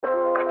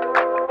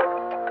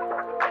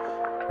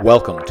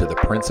Welcome to the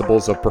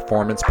Principles of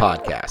Performance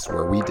podcast,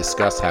 where we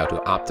discuss how to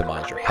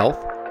optimize your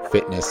health,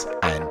 fitness,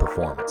 and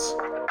performance.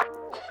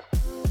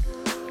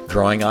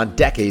 Drawing on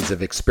decades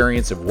of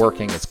experience of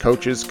working as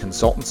coaches,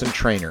 consultants, and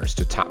trainers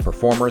to top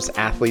performers,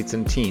 athletes,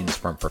 and teams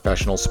from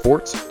professional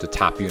sports to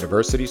top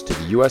universities to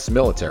the U.S.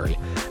 military,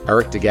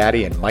 Eric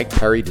DeGatti and Mike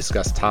Perry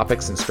discuss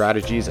topics and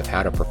strategies of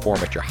how to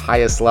perform at your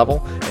highest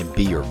level and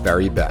be your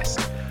very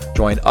best.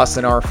 Join us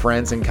and our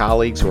friends and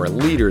colleagues who are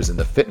leaders in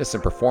the fitness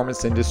and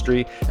performance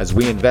industry as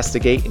we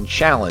investigate and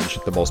challenge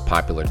the most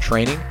popular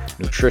training,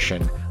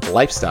 nutrition,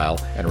 lifestyle,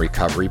 and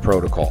recovery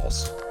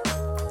protocols.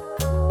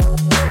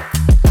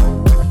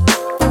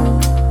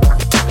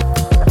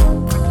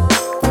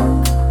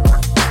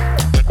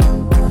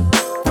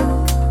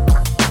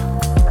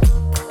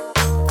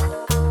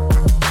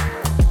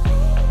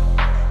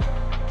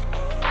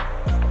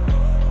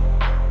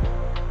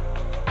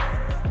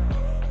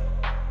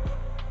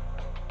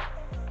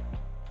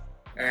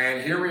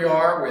 And here we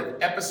are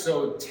with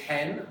episode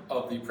 10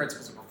 of the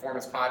Principles of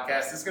Performance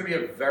podcast. This is going to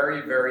be a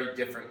very, very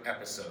different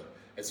episode.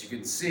 As you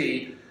can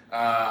see,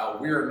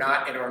 we are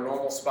not in our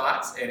normal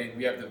spots, and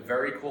we have the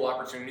very cool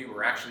opportunity.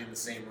 We're actually in the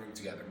same room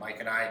together. Mike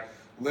and I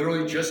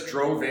literally just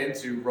drove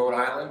into Rhode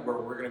Island, where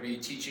we're going to be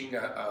teaching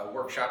a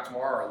workshop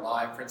tomorrow, our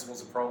live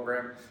Principles of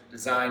Program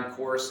design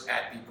course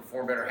at the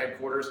Perform Better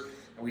headquarters.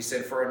 And we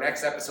said for our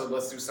next episode,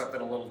 let's do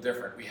something a little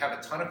different. We have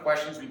a ton of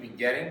questions we've been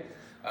getting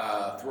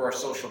through our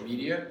social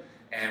media.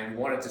 And we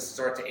wanted to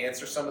start to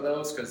answer some of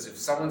those, because if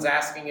someone's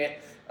asking it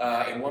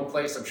in one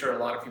place, I'm sure a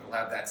lot of people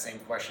have that same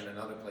question in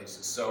other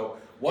places. So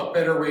what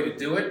better way to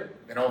do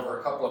it than over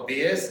a couple of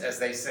beers, as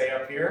they say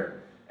up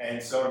here.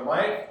 And so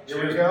Mike,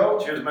 here we go.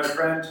 Cheers, my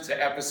friend.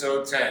 To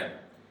episode 10.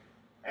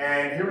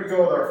 And here we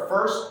go with our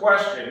first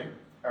question,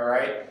 all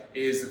right,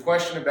 is the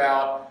question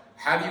about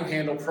how do you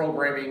handle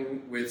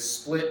programming with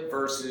split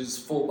versus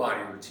full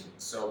body routines?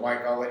 So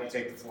Mike, I'll let you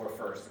take the floor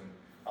first and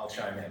I'll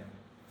chime in.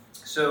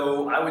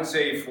 So I would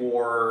say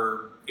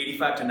for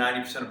 85 to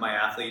 90% of my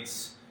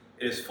athletes,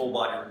 it is full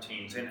body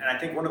routines. And I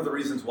think one of the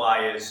reasons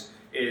why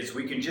is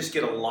we can just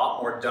get a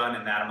lot more done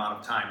in that amount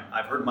of time.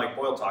 I've heard Mike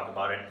Boyle talk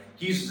about it.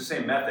 He uses the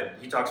same method.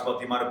 He talks about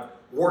the amount of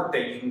work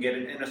that you can get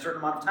in a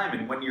certain amount of time.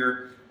 And when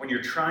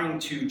you're trying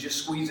to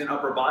just squeeze in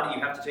upper body,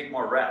 you have to take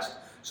more rest.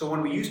 So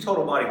when we use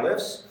total body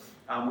lifts,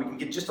 we can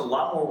get just a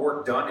lot more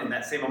work done in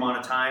that same amount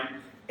of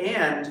time.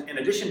 And in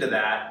addition to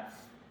that,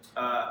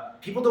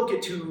 people don't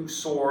get too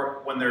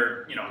sore when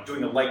they're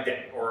doing a leg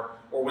day or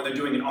when they're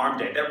doing an arm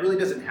day. That really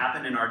doesn't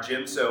happen in our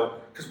gym. So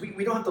because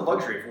we don't have the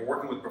luxury, if we're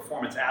working with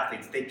performance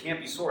athletes, they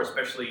can't be sore,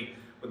 especially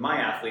with my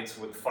athletes,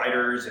 with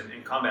fighters and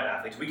combat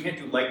athletes. We can't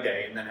do leg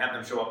day and then have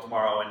them show up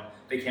tomorrow and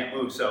they can't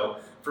move. So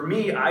for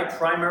me, I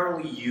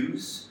primarily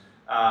use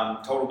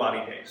total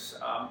body days.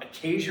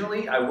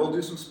 Occasionally, I will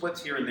do some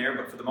splits here and there,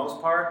 but for the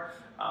most part,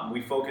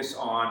 we focus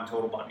on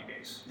total body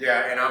days.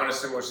 Yeah, and I'm in a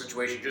similar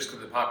situation just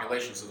because of the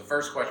population. So the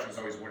first question is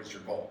always, what is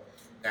your goal?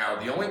 Now,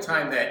 the only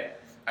time that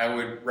I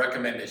would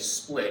recommend a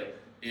split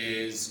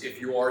is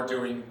if you're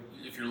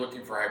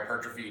looking for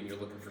hypertrophy and you're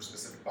looking for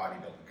specific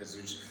bodybuilding,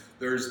 because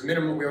there's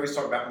minimum. We always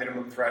talk about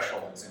minimum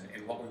thresholds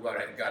and what we've got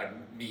to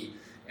meet,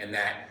 and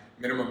that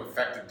minimum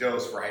effective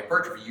dose for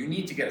hypertrophy. You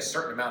need to get a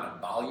certain amount of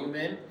volume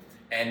in,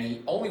 and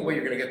the only way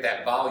you're going to get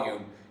that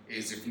volume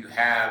is if you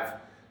have.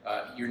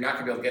 You're not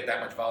going to be able to get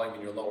that much volume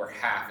in your lower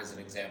half, as an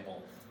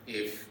example,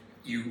 if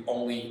you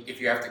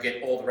have to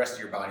get all the rest of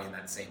your body in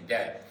that same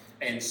day.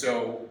 And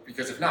so,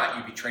 because if not,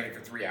 you'd be training for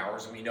 3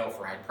 hours. And we know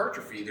for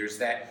hypertrophy, there's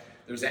that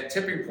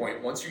tipping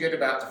point. Once you get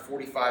about to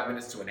 45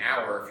 minutes to an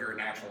hour, if you're a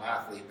natural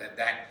athlete,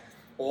 that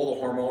all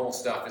the hormonal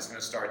stuff is going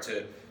to start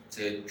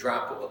to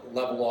drop,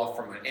 level off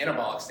from an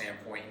anabolic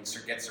standpoint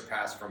and get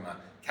surpassed from a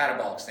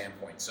catabolic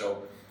standpoint.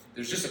 So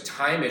there's just a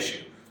time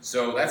issue.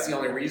 So that's the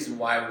only reason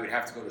why we would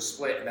have to go to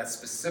split, and that's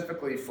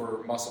specifically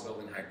for muscle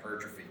building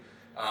hypertrophy.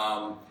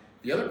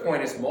 The other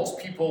point is most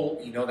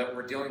people, that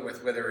we're dealing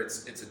with, whether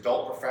it's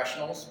adult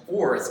professionals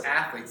or it's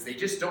athletes, they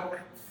just don't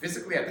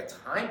physically have the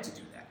time to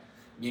do that.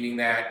 Meaning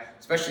that,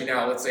 especially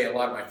now, let's say a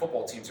lot of my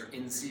football teams are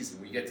in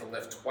season. We get to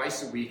lift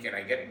twice a week, and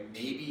I get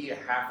maybe a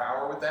half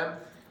hour with them.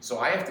 So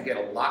I have to get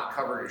a lot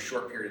covered in a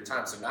short period of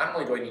time. So not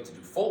only do I need to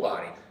do full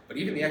body, but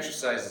even the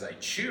exercises I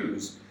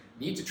choose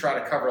need to try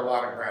to cover a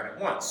lot of ground at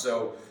once.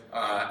 So,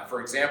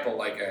 for example,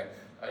 like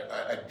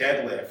a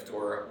deadlift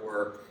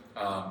or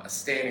a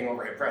standing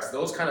overhead press,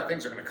 those kind of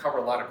things are going to cover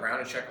a lot of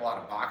ground and check a lot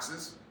of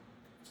boxes,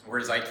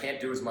 whereas I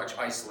can't do as much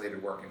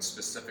isolated work and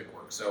specific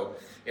work. So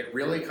it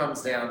really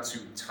comes down to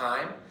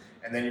time,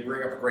 and then you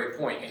bring up a great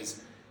point,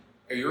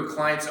 are your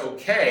clients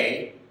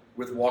okay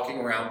with walking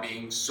around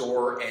being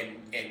sore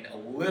and a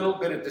little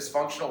bit of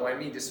dysfunctional? When I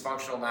mean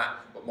dysfunctional,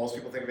 not what most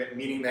people think of it,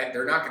 meaning that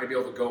they're not going to be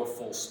able to go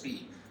full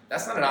speed.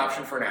 That's not an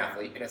option for an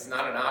athlete, and it's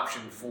not an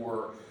option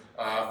for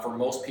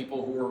most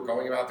people who are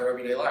going about their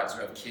everyday lives,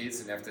 who have kids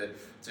and have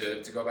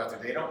to go about their.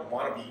 They don't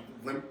want to be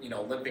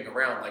limping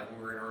around like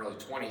we were in our early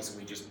 20s and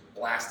we just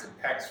blasted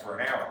pecs for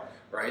an hour,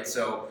 right?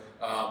 So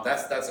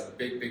that's a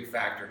big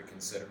factor to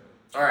consider.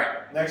 All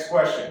right, next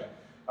question.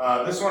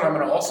 This one I'm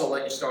going to also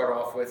let you start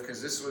off with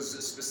because this was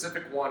a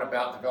specific one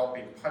about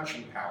developing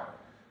punching power,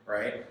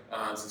 right?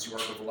 Since you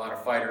work with a lot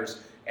of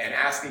fighters, and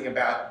asking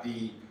about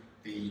the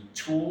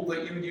tool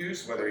that you would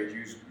use, whether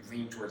you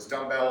lean towards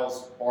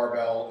dumbbells,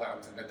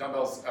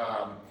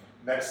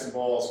 medicine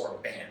balls, or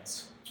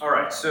bands. All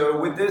right, so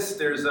with this,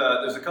 there's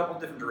a couple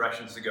different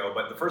directions to go,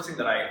 but the first thing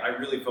that I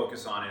really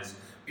focus on is,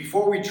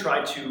 before we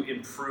try to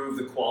improve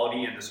the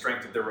quality and the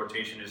strength of their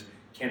rotation, is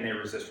can they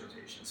resist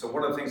rotation? So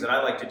one of the things that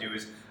I like to do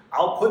is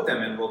I'll put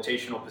them in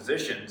rotational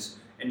positions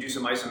and do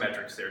some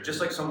isometrics there.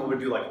 Just like someone would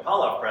do like a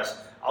pull-out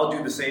press, I'll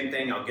do the same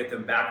thing. I'll get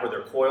them back where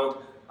they're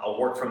coiled. I'll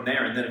work from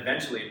there, and then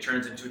eventually it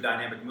turns into a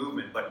dynamic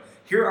movement. But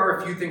here are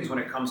a few things when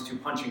it comes to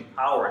punching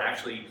power and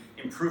actually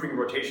improving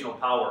rotational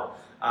power.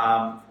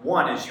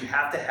 One is you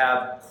have to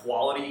have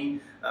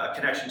quality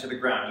connection to the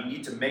ground. You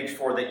need to make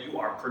sure that you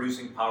are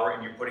producing power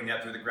and you're putting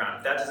that through the ground.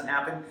 If that doesn't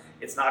happen,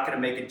 it's not going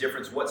to make a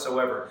difference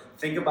whatsoever.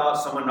 Think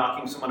about someone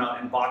knocking someone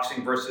out in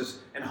boxing versus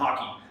in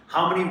hockey.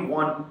 How many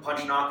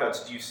one-punch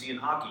knockouts do you see in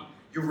hockey?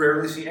 You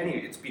rarely see any.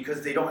 It's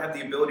because they don't have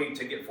the ability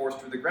to get force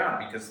through the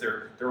ground because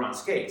they're on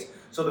skates.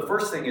 So the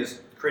first thing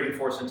is creating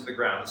force into the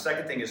ground. The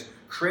second thing is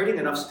creating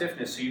enough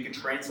stiffness so you can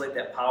translate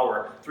that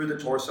power through the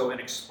torso and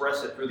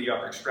express it through the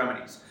upper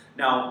extremities.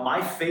 Now,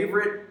 my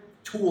favorite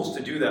tools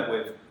to do that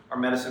with are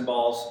medicine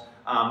balls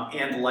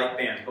and light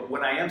bands. But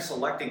when I am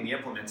selecting the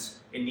implements,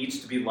 it needs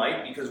to be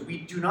light because we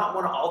do not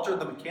want to alter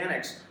the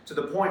mechanics to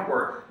the point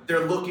where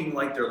they're looking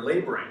like they're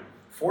laboring.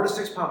 4 to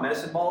 6 pound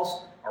medicine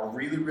balls are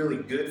really, really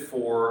good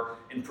for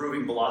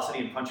improving velocity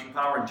and punching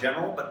power in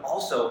general, but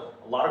also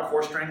a lot of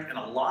core strength and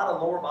a lot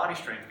of lower body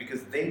strength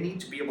because they need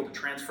to be able to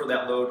transfer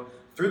that load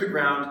through the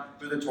ground,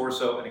 through the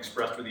torso, and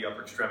express through the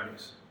upper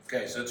extremities.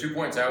 Okay, so 2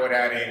 points I would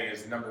add in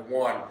is, number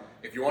one,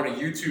 if you want to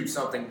YouTube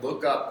something,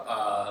 look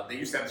up, they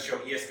used to have the show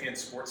ESPN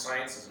Sports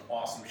Science. It's an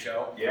awesome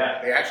show.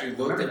 Yeah. They actually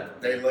looked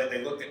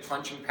at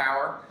punching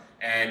power,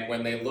 and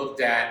when they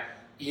looked at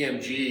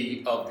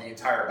EMG of the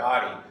entire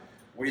body,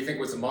 what do you think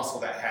was the muscle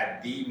that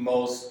had the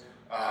most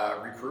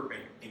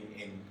recruitment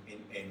in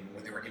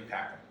when they were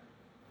impacting?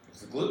 It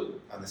was the glute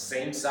on the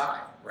same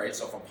side, right?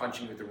 So if I'm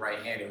punching with the right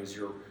hand, it was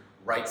your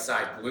right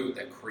side glute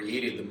that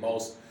created the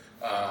most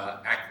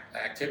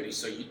activity.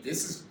 So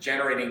this is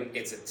generating,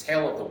 it's a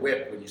tail of the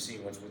whip when you're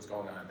seeing what's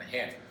going on in the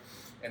hand.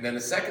 And then the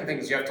second thing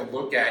is you have to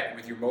look at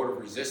with your motive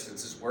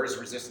resistance is where's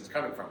resistance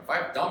coming from. If I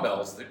have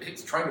dumbbells,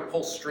 it's trying to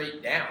pull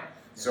straight down.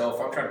 So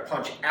if I'm trying to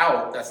punch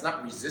out, that's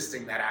not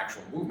resisting that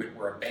actual movement,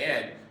 where a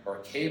band or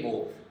a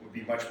cable would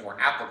be much more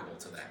applicable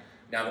to that.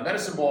 Now the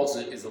medicine balls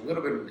is a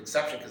little bit of an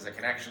exception because I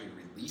can actually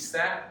release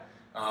that,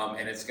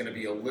 and it's going to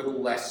be a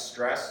little less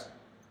stress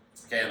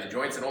on the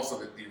joints, and also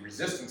the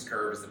resistance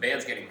curve is the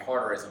band's getting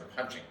harder as I'm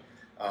punching.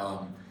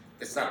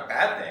 It's not a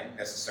bad thing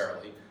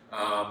necessarily,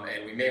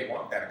 and we may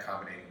want that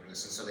accommodating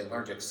resistance so they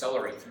learn to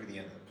accelerate through the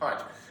end of the punch.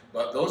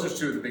 But those are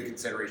two of the big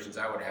considerations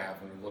I would have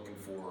when we're looking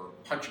for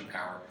punching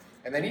power.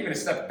 And then even a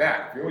step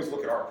back, if you always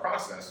look at our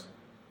process,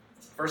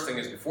 first thing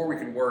is before we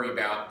can worry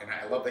about, and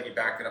I love that you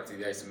backed it up to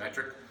the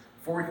isometric,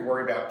 before we can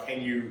worry about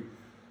can you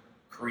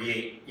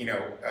create,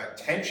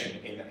 tension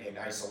in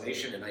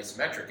isolation and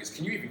isometric, is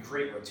can you even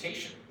create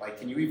rotation? Like,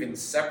 can you even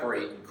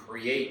separate and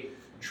create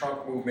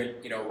trunk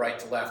movement, right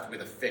to left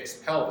with a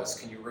fixed pelvis?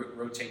 Can you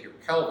rotate your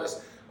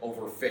pelvis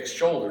over fixed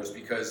shoulders?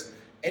 Because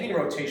any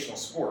rotational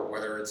sport,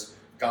 whether it's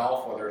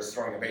golf, whether it's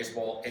throwing a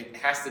baseball, it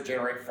has to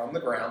generate from the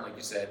ground, like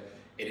you said.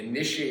 It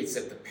initiates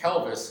at the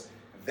pelvis,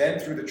 then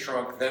through the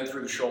trunk, then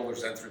through the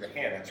shoulders, then through the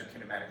hand. That's your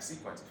kinematic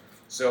sequence.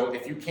 So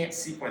if you can't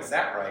sequence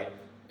that right,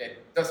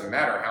 it doesn't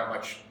matter how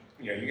much,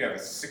 you can have a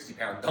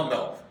 60-pound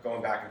dumbbell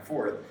going back and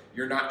forth.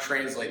 You're not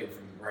translating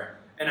from the ground.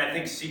 And I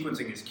think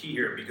sequencing is key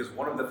here because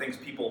one of the things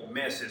people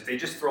miss is they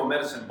just throw a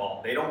medicine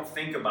ball. They don't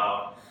think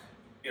about,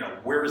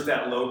 where is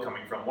that load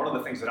coming from? One of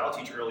the things that I'll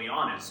teach early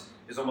on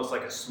is almost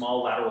like a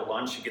small lateral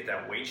lunge to get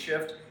that weight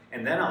shift.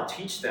 And then I'll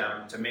teach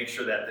them to make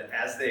sure that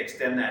as they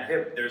extend that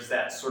hip, there's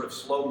that sort of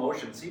slow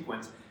motion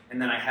sequence.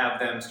 And then I have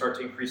them start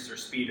to increase their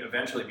speed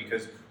eventually,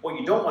 because what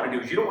you don't want to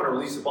do is you don't want to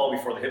release the ball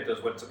before the hip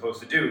does what it's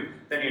supposed to do.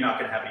 Then you're not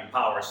going to have any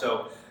power.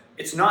 So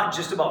it's not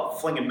just about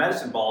flinging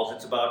medicine balls.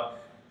 It's about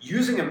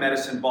using a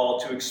medicine ball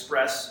to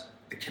express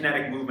the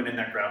kinetic movement in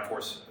that ground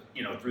force,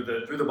 through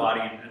the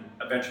body and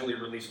eventually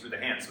release through the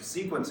hands. So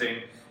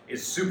sequencing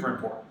is super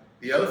important.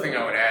 The other thing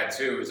I would add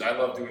too is I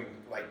love doing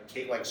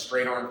like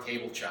straight arm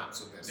cable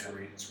chops with this,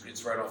 where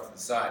it's right off to the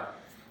side.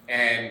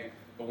 And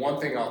the one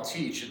thing I'll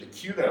teach, and the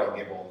cue that I'll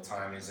give all the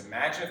time, is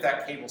imagine if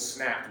that cable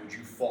snapped, would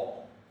you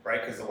fall,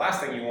 right? Because the last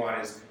thing you want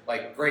is,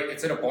 great,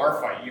 it's in a bar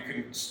fight.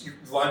 You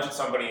lunge at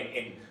somebody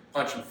and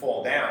punch and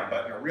fall down,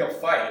 but in a real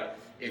fight,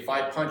 if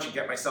I punch and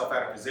get myself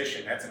out of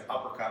position, that's an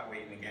uppercut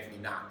waiting to get me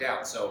knocked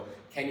out. So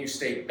can you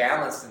stay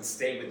balanced and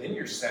stay within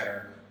your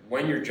center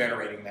when you're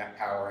generating that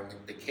power? And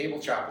the cable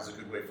chop is a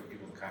good way for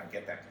people to kind of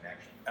get that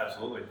connection.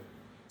 Absolutely.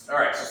 All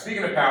right, so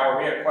speaking of power,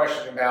 we had a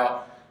question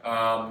about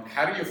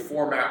how do you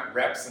format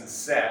reps and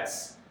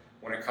sets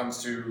when it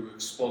comes to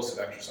explosive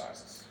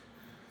exercises?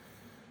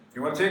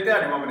 You want to take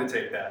that, or you want me to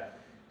take that?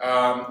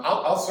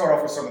 I'll start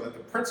off with some of the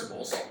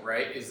principles,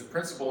 right? The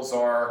principles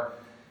are,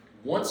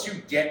 once you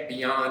get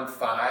beyond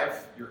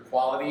 5, your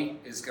quality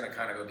is going to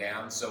kind of go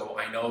down. So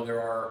I know there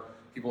are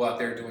people out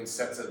there doing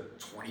sets of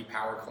 20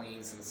 power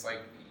cleans, and it's like,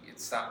 it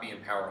stopped being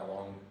power a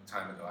long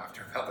time ago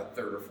after about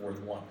the 3rd or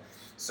 4th one.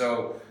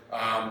 So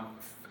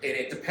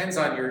it depends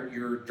on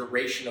your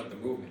duration of the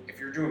movement. If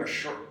you're doing a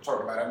short,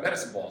 talking about a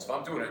medicine ball, so if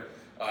I'm doing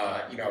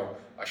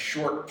a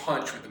short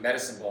punch with the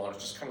medicine ball and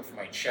it's just coming from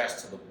my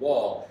chest to the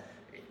wall,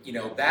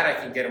 that I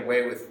can get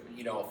away with,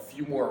 a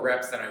few more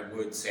reps than I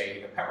would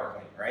say a power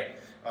clean, right?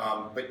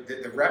 But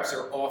the reps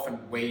are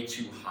often way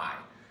too high.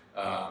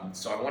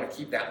 So I want to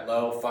keep that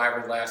low,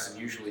 5 or less,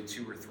 and usually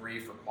 2 or 3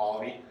 for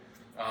quality.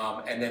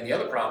 And then the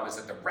other problem is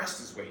that the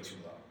rest is way too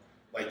low.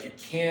 Like, you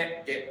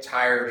can't get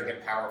tired and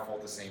get powerful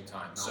at the same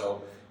time. No.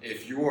 So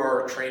if you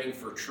are training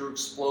for true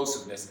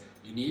explosiveness,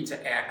 you need to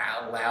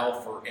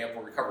allow for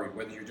ample recovery,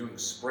 whether you're doing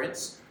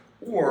sprints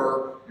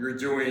or you're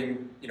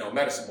doing,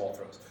 medicine ball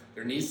throws.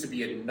 There needs to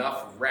be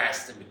enough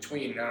rest in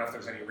between. I don't know if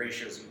there's any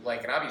ratios you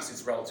like, and obviously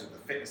it's relative to the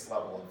fitness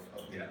level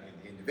of the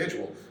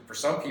individual. For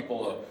some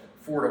people,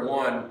 a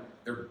 4-to-1,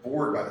 they're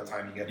bored by the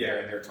time you get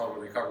there and they're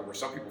totally recovered. Where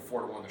some people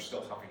 4-to-1, they're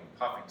still huffing and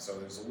puffing. So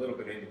there's a little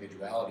bit of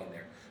individuality in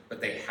there,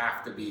 but they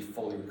have to be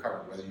fully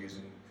recovered. Whether you're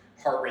using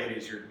heart rate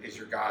is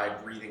your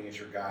guide, breathing is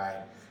your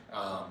guide,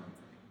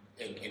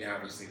 and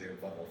obviously their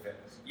level of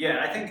fitness.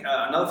 Yeah, I think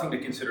another thing to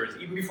consider is,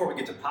 even before we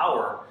get to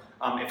power,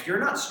 if you're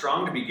not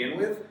strong to begin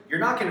with, you're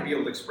not going to be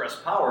able to express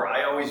power.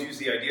 I always use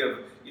the idea of,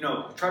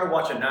 try to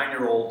watch a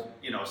 9-year-old,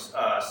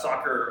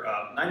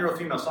 9-year-old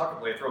female soccer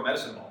player throw a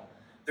medicine ball.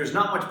 There's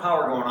not much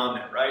power going on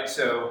there, right?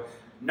 So,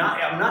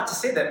 not to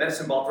say that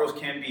medicine ball throws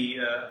can be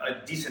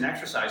a decent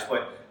exercise,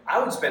 but I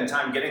would spend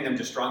time getting them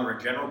just stronger in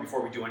general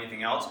before we do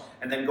anything else,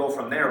 and then go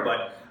from there.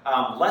 But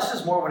less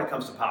is more when it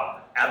comes to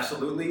power.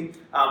 Absolutely.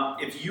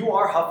 If you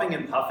are huffing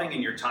and puffing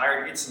and you're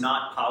tired, it's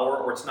not power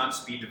or it's not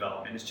speed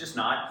development. It's just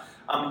not.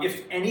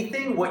 If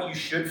anything, what you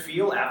should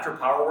feel after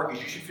power work is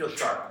you should feel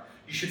sharp.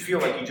 You should feel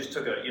like you just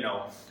took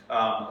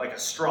like a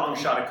strong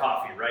shot of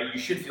coffee, right? You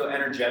should feel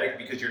energetic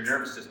because your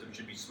nervous system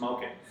should be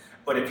smoking.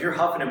 But if you're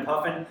huffing and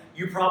puffing,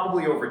 you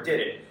probably overdid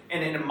it.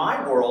 And in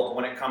my world,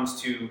 when it comes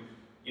to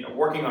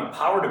working on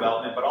power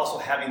development, but also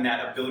having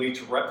that ability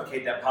to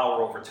replicate that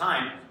power over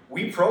time,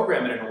 we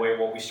program it in a way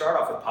where we start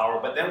off with power,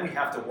 but then we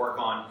have to work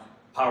on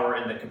power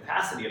and the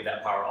capacity of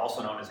that power,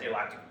 also known as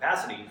alactic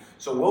capacity.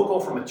 So we'll go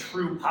from a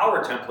true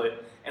power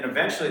template, and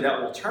eventually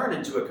that will turn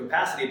into a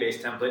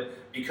capacity-based template,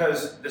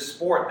 because the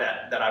sport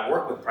that I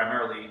work with,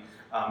 primarily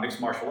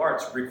mixed martial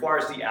arts,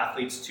 requires the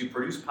athletes to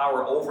produce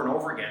power over and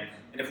over again.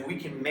 And if we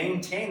can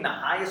maintain the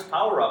highest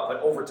power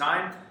output over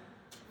time,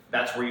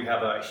 that's where you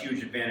have a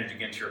huge advantage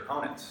against your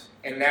opponents.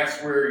 And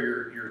that's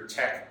where your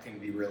tech can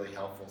be really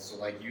helpful. So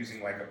like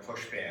using like a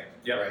push band,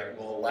 right,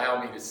 will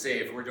allow me to say,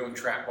 if we're doing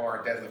trap bar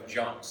and deadlift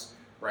jumps,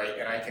 right,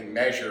 and I can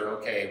measure,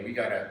 okay, we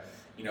got a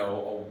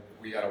 1.8,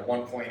 a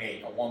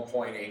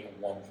 1.8, a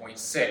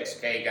 1.6,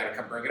 okay, you gotta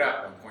come bring it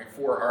up, 1.4,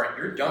 all right,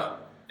 you're done,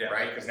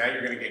 right? Because now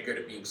you're gonna get good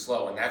at being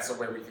slow, and that's the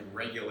way we can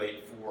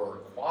regulate for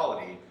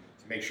quality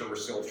to make sure we're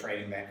still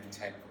training that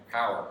intent for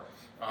power.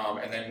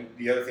 And then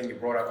the other thing you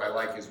brought up I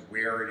like is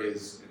where it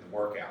is in the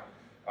workout.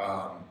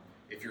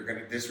 If you're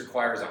this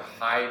requires a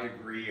high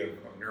degree of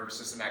nervous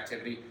system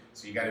activity,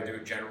 so you got to do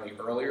it generally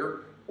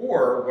earlier.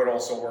 Or what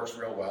also works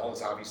real well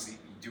is obviously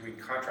doing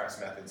contrast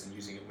methods and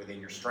using it within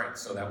your strength.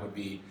 So that would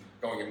be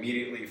going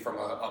immediately from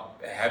a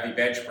heavy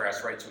bench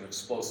press right to an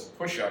explosive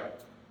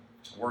push-up.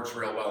 Works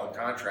real well in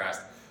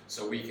contrast.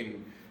 So we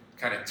can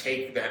kind of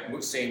take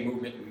that same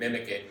movement and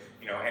mimic it.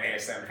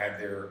 NASM had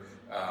their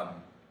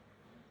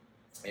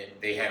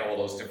they had all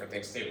those different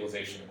things,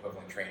 stabilization,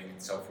 equivalent training,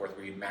 and so forth,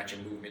 where you match a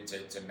movement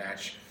to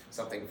match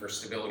something for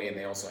stability, and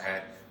they also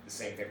had the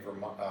same thing for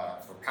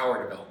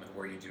power development,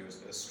 where you do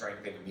a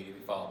strength thing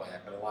immediately followed by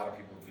that, but a lot of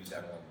people use that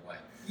along the way.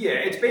 Yeah,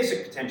 it's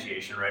basic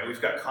potentiation, right?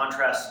 We've got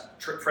contrast,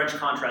 French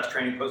contrast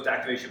training,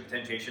 post-activation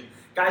potentiation.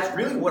 Guys,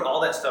 really what all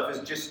that stuff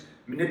is just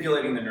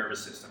manipulating the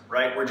nervous system,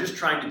 right? We're just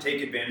trying to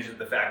take advantage of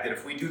the fact that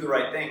if we do the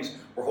right things,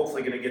 we're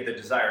hopefully going to get the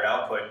desired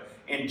output.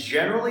 And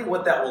generally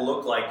what that will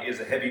look like is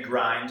a heavy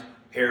grind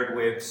paired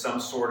with some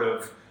sort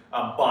of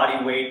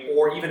body weight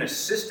or even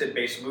assisted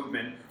based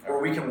movement, where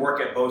we can work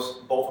at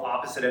both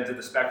opposite ends of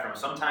the spectrum.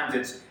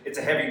 Sometimes it's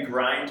a heavy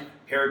grind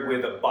paired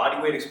with a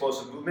body weight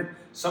explosive movement.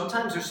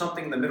 Sometimes there's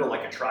something in the middle,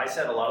 like a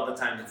tricep. A lot of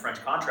the times in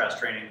French contrast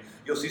training,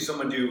 you'll see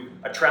someone do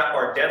a trap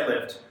bar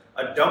deadlift,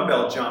 a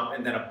dumbbell jump,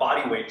 and then a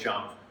body weight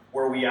jump,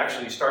 where we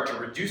actually start to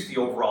reduce the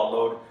overall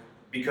load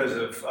because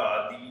of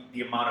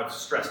the amount of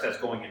stress that's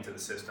going into the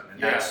system.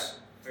 And that's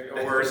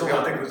or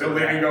they'll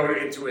maybe go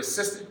into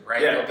assisted,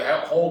 right? Yeah. They'll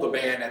hold a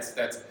band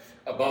that's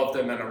above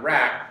them in a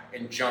rack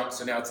and jump,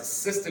 so now it's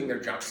assisting their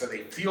jump, so they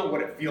feel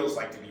what it feels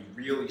like to be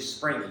really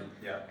springy,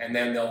 and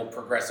then they'll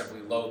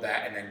progressively load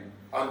that and then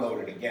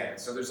unload it again.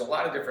 So there's a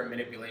lot of different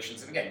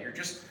manipulations, and again, you're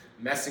just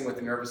messing with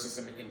the nervous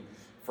system. And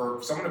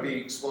for someone to be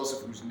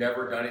explosive who's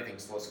never done anything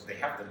explosive, they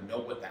have to know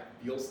what that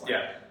feels like.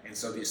 Yeah. And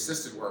so the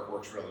assisted work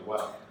works really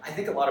well. I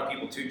think a lot of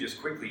people too, just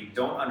quickly,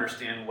 don't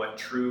understand what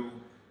true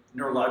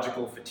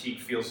neurological fatigue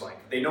feels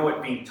like. They know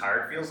what being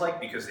tired feels like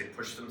because they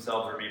push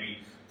themselves or maybe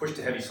pushed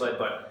a heavy sled,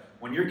 but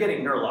when you're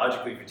getting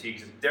neurologically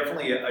fatigued, it's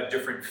definitely a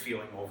different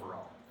feeling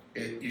overall.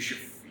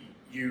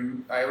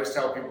 I always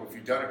tell people, if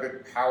you've done a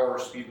good power or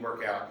speed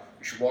workout,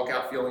 you should walk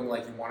out feeling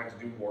like you wanted to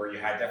do more. You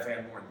definitely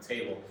had more on the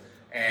table,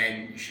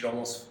 and you should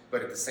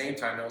but at the same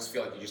time, almost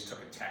feel like you just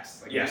took a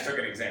test, like you just took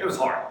an exam. It was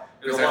hard.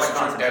 Because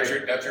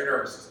that's your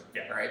nervous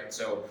system, right?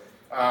 So,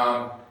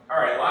 all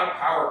right, a lot of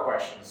power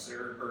questions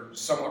or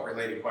somewhat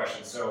related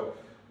questions. So,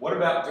 what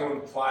about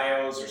doing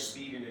plyos or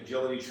speed and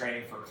agility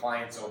training for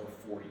clients over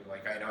 40?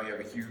 Like, I know you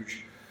have a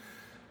huge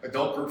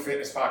adult group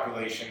fitness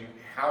population.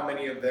 How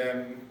many of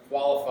them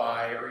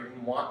qualify or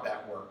even want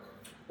that work?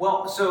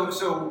 Well,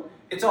 so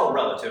it's all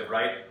relative,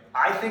 right?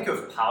 I think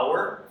of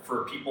power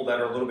for people that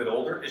are a little bit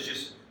older is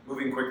just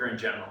moving quicker in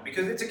general,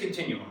 because it's a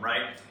continuum,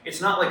 right? It's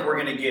not like we're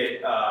going to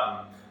get,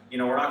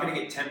 we're not going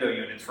to get Tendo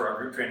units for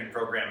our group training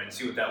program and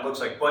see what that looks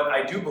like. But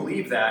I do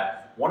believe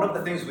that one of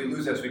the things we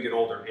lose as we get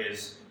older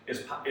is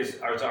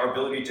our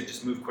ability to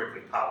just move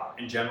quickly, power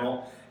in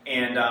general.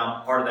 And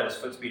part of that is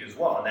foot speed as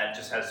well, and that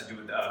just has to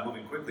do with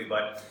moving quickly.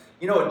 But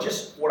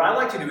just what I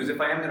like to do is,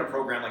 if I am going to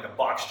program like a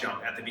box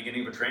jump at the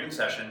beginning of a training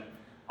session,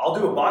 I'll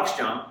do a box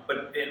jump.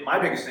 But my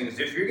biggest thing is,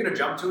 if you're going to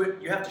jump to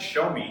it, you have to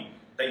show me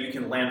that you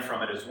can land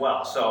from it as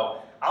well.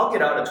 So I'll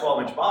get out a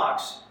 12-inch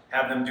box,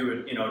 have them do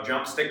it,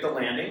 jump, stick the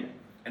landing,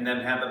 and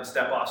then have them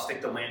step off,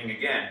 stick the landing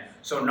again.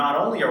 So not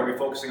only are we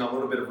focusing on a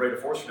little bit of rate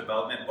of force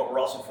development, but we're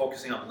also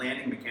focusing on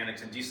landing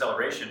mechanics and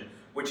deceleration,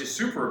 which is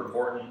super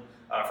important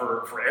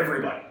for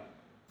everybody.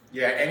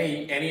 Yeah,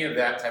 any of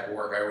that type of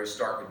work, I always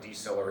start with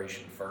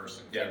deceleration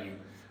first, and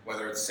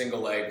whether it's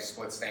single leg,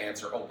 split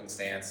stance, or open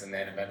stance, and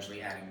then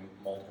eventually adding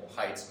multiple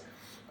heights.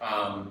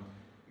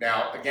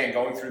 Now, again,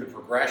 going through the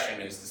progression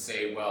is to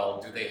say,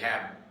 well, do they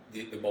have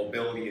the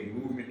mobility and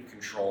movement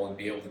control and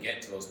be able to get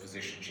into those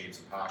position shapes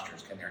and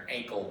postures? Can their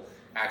ankle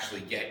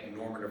actually get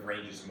normative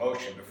ranges of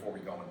motion before we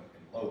go and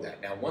load that?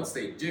 Now, once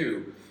they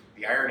do,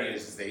 the irony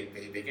is they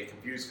get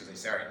confused because they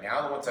say, all right,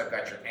 now once I've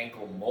got your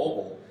ankle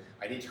mobile,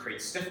 I need to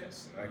create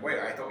stiffness. And they're like, wait,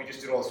 I thought we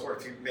just did all this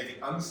work to make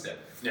it unstiff.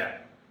 Yeah.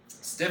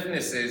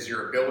 Stiffness is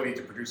your ability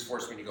to produce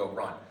force when you go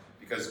run.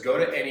 Because go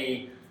to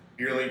any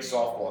beer league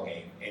softball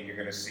game and you're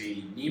going to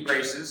see knee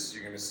braces,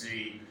 you're going to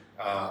see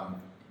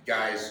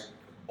guys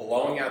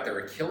blowing out their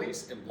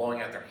Achilles and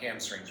blowing out their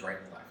hamstrings right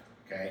and left,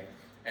 okay?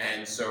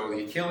 And so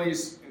the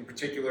Achilles in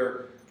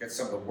particular gets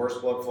some of the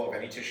worst blood flow of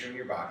any tissue in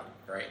your body,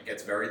 right? It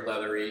gets very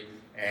leathery,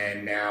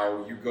 and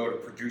now you go to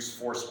produce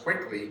force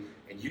quickly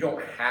and you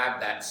don't have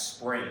that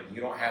spring,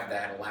 you don't have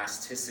that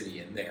elasticity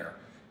in there,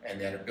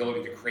 and that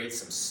ability to create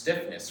some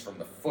stiffness from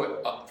the foot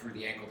up through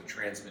the ankle to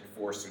transmit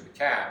force through the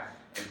calf,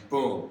 and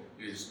boom,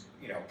 you just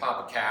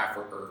pop a calf,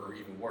 or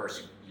even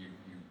worse, you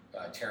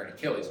tear an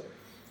Achilles.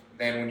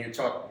 Then when you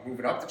talk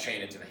moving up the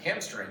chain into the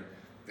hamstring,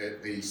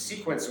 the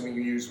sequence when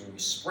we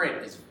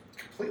sprint is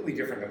completely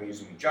different than we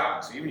use when we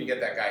jog. So even you get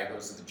that guy who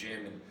goes to the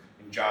gym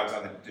and jogs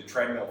on the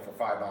treadmill for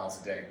 5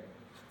 miles a day,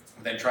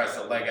 and then tries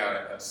to leg out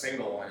a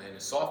single in a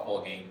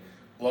softball game,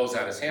 blows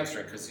out his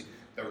hamstring because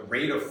the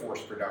rate of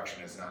force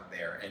production is not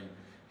there. And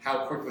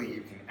how quickly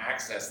you can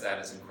access that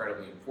is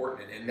incredibly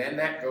important. And then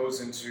that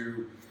goes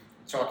into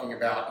talking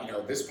about,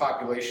 this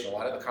population. A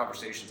lot of the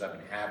conversations I've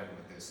been having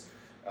with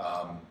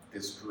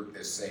this group,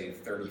 this say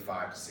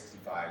 35 to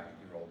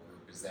 65-year-old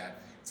group, is that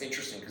it's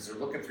interesting because they're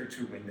looking through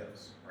two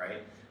windows,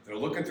 right? They're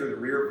looking through the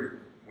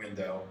rear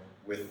window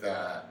with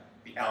the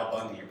Al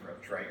Bundy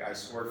approach, right? I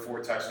scored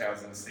 4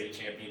 touchdowns in the state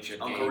championship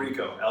game. Uncle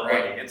Rico, Al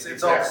right? Bundy.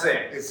 It's all the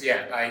same.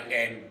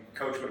 And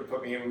coach would have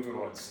put me in, we would have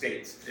won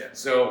states. Yeah.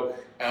 So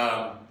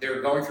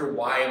they're going through,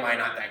 why am I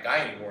not that guy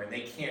anymore? And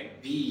they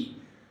can't be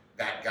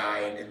that guy,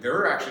 and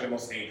they're actually the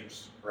most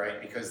dangerous, right?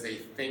 Because they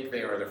think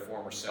they are their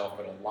former self,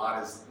 but a lot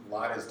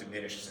has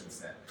diminished since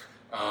then.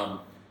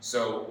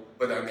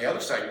 But on the other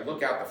side, you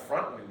look out the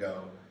front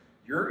window,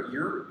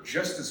 you're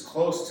just as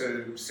close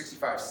to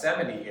 65,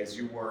 70 as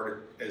you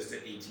were as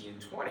to 18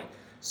 and 20.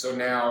 So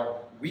now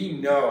we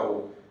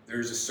know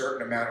there's a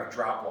certain amount of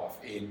drop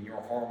off in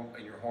your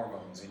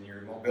hormones, in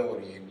your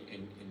mobility,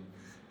 in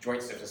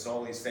joint stiffness,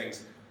 all these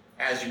things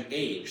as you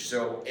age.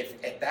 So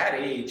if at that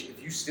age,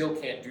 if you still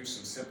can't do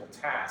some simple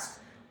tasks,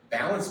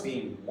 balance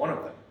being one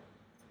of them,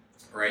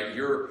 right?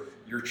 Your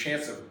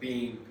chance of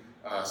being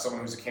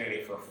someone who's a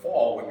candidate for a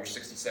fall when you're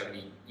 60,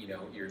 70,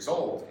 years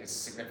old is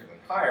significantly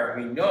higher.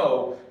 We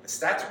know the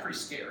stats are pretty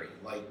scary.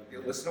 Like,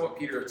 listen to what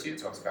Peter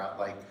Attia talks about.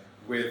 Like,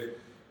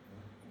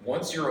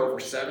 once you're over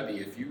 70,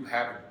 if you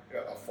have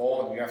a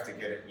fall and you have to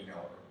get it,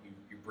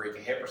 you break a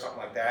hip or something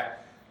like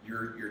that,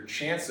 your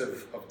chance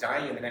of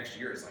dying in the next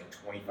year is like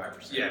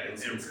 25%. Yeah,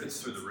 it's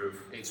through the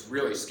roof. It's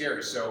really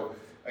scary. So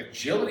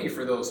agility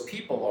for those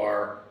people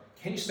are,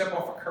 can you step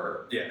off a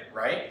curb? Yeah.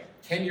 Right?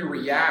 Can you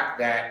react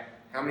that?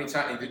 How many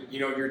times,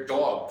 your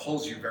dog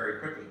pulls you very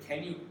quickly.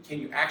 Can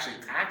you actually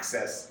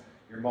access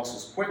your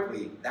muscles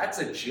quickly, that's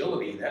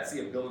agility. That's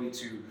the ability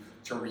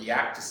to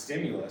react to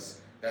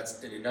stimulus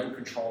that's in an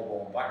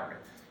uncontrollable environment.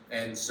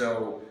 And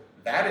so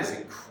that is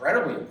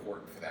incredibly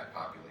important for that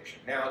population.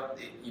 Now,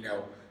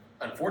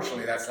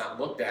 unfortunately, that's not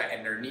looked at,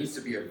 and there needs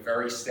to be a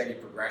very steady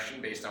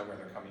progression based on where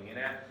they're coming in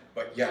at.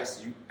 But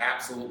yes, you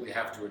absolutely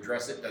have to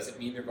address it. Doesn't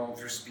mean they're going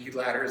through speed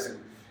ladders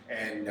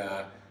and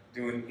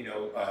doing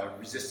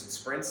resistant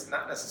sprints,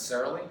 not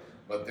necessarily.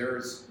 But there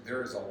is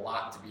a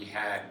lot to be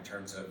had in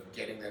terms of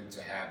getting them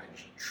to have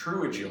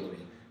true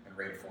agility and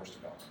rate of force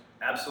development.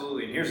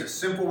 Absolutely, and here's a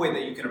simple way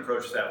that you can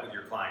approach that with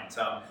your clients.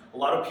 A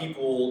lot of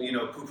people,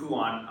 poo-poo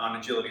on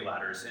agility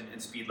ladders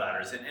and speed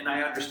ladders, and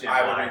I understand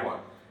why.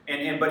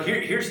 But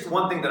here's the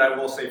one thing that I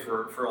will say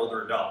for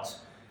older adults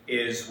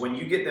is when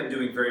you get them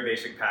doing very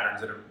basic patterns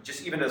that are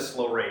just even at a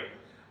slow rate,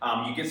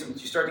 you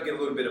start to get a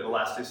little bit of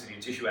elasticity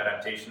and tissue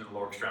adaptation in the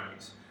lower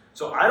extremities.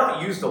 So I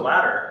don't use the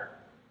ladder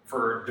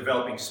for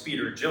developing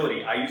speed or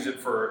agility. I use it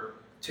for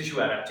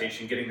tissue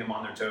adaptation, getting them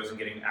on their toes and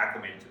getting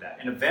acclimated to that.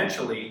 And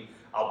eventually,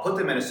 I'll put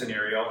them in a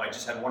scenario. I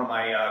just had one of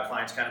my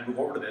clients kind of move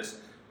over to this.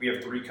 We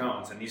have 3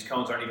 cones, and these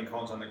cones aren't even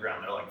cones on the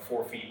ground. They're like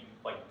 4 feet,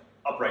 like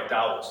upright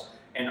dowels.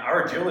 And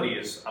our agility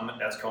is,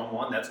 that's cone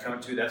 1, that's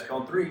cone 2, that's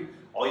cone 3.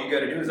 All you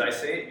got to do is I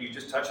say it, you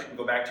just touch it and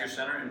go back to your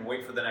center and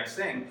wait for the next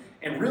thing.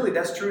 And really,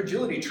 that's true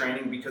agility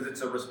training because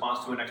it's a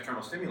response to an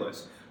external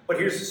stimulus. But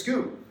here's the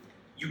scoop.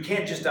 You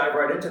can't just dive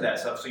right into that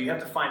stuff. So you have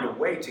to find a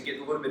way to get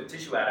a little bit of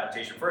tissue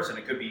adaptation first. And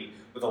it could be,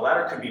 with a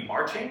ladder, it could be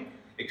marching,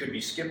 it could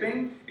be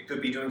skipping, it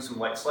could be doing some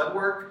light sled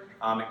work,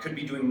 it could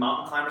be doing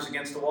mountain climbers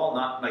against the wall,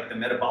 not like the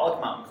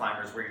metabolic mountain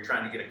climbers where you're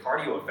trying to get a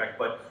cardio effect,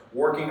 but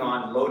working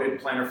on loaded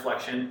plantar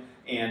flexion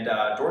and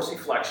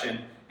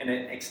dorsiflexion in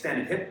an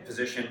extended hip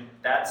position.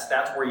 That's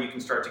where you can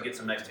start to get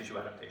some nice tissue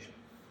adaptation.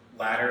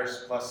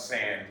 Ladders plus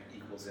sand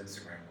equals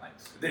Instagram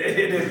likes.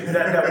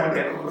 that one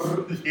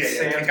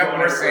pick up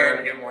more sand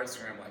and get more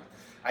Instagram likes.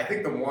 I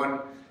think the one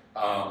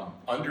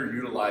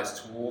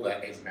underutilized tool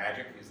that is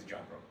magic is the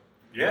jump rope.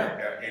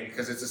 Yeah. And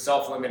because it's a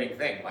self-limiting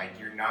thing. Like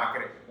you're not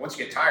gonna, once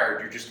you get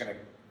tired, you're just gonna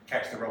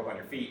catch the rope on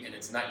your feet, and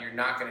you're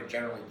not gonna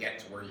generally get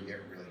to where you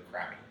get really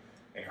crappy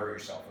and hurt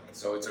yourself with it.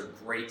 So it's a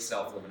great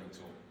self-limiting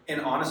tool.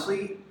 And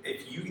honestly,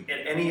 if you,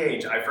 at any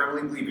age, I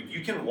firmly believe if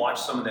you can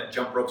watch someone that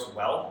jump ropes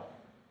well,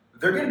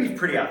 they're going to be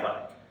pretty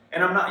athletic.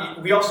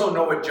 And we also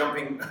know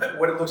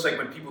what it looks like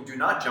when people do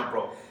not jump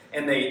rope,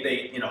 and they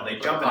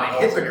jump and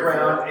they hit the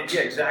ground. And,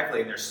 yeah, exactly,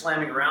 and they're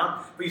slamming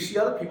around. But you see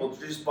other people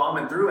just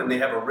bombing through, and they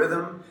have a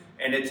rhythm,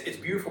 and it's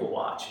beautiful to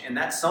watch. And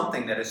that's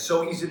something that is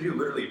so easy to do.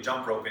 Literally, a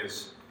jump rope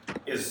is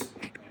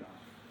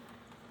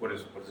what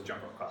does a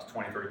jump rope cost?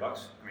 $20, $30?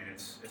 I mean,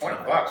 it's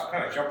 $20. What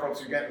kind of jump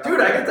ropes you get? Dude,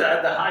 I get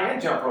the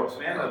high-end jump ropes,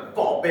 man. The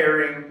ball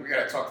bearing. We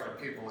got to talk to the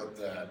people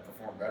that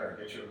perform better,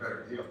 get you a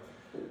better deal.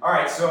 All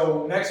right,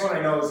 so next one I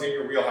know is in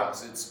your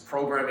wheelhouse. It's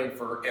programming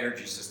for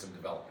energy system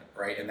development,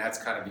 right? And that's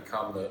kind of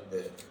become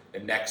the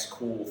next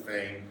cool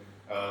thing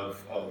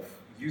of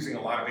using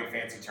a lot of big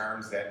fancy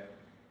terms that,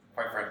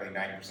 quite frankly,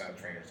 90%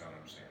 of trainers don't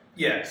understand.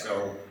 Yeah.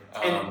 So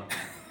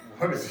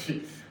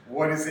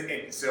what is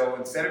it? So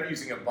instead of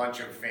using a bunch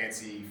of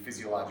fancy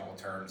physiological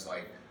terms,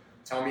 like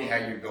tell me how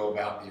you go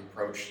about the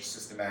approach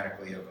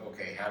systematically of,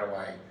 okay, how do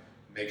I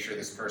make sure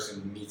this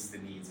person meets the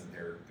needs of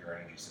their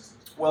energy systems?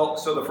 Well,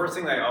 so the first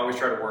thing that I always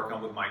try to work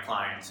on with my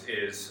clients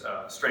is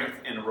strength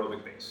and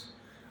aerobic base.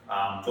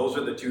 Those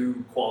are the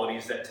 2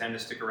 qualities that tend to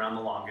stick around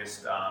the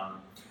longest.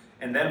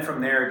 And then from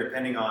there,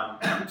 depending on,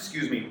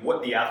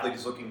 what the athlete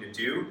is looking to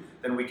do,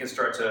 then we can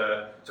start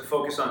to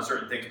focus on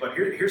certain things. But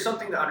here's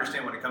something to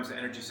understand when it comes to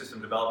energy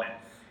system development.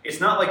 It's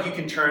not like you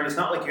can turn, it's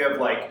not like you have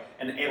like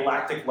an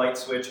alactic light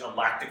switch, a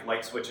lactic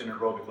light switch, and an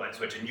aerobic light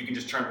switch, and you can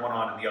just turn one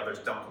on and the others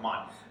don't come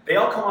on. They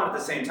all come on at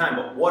the same time,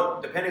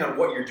 but depending on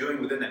what you're doing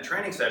within that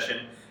training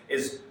session,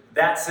 is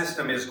that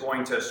system is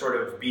going to sort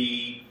of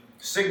be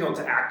signaled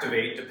to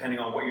activate depending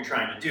on what you're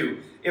trying to do.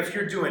 If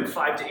you're doing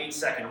 5 to 8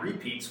 second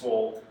repeats,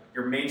 well,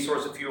 your main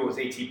source of fuel is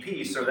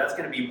ATP, so that's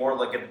going to be more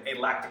like a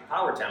lactic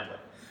power template.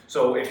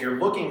 So if you're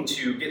looking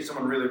to get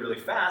someone really, really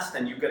fast,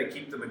 then you've got to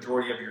keep the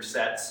majority of your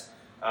sets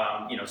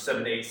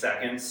 7 to 8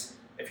 seconds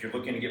if you're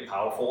looking to get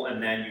powerful,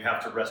 and then you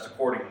have to rest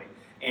accordingly.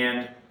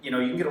 And you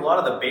can get a lot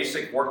of the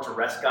basic work to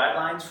rest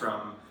guidelines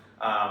from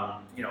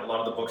a lot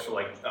of the books for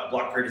like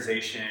block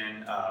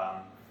periodization,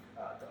 a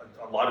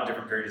lot of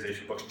different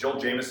periodization books. Joel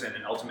Jamieson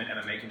in Ultimate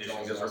MMA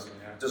Conditioning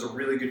does a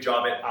really good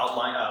job at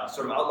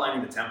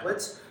outlining the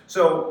templates.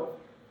 So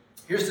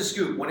here's the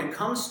scoop. When it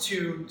comes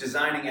to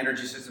designing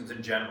energy systems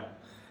in general,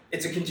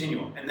 it's a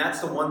continuum, and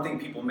that's the one thing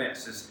people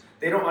miss is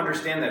they don't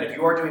understand that if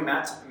you are doing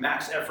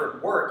max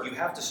effort work, you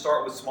have to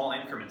start with small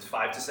increments,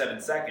 5 to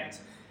 7 seconds.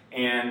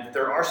 And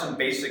there are some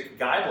basic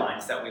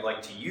guidelines that we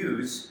like to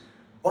use,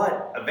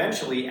 but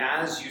eventually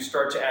as you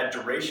start to add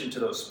duration to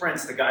those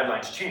sprints, the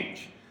guidelines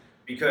change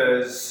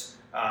because,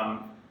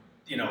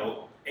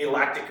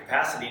 alactic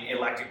capacity and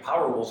alactic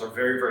power rules are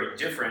very, very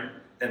different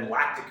than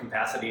lactic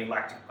capacity and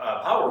lactic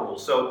power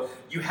rules. So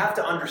you have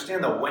to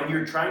understand that when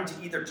you're trying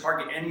to either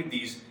target any of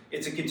these,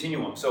 it's a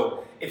continuum.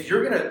 So if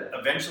you're going to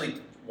eventually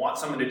want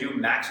someone to do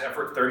max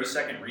effort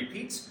 30-second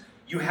repeats,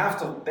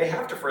 they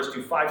have to first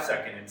do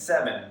 5-second and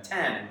 7 and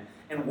 10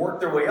 and work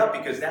their way up,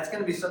 because that's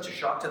going to be such a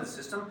shock to the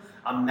system.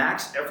 A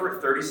max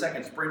effort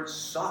 30-second sprint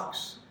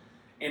sucks,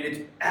 and it's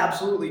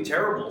absolutely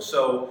terrible.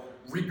 So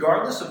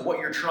regardless of what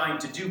you're trying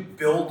to do,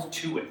 build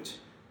to it.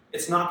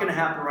 It's not going to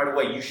happen right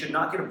away. You should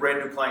not get a brand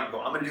new client and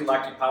go, I'm going to do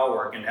lactic power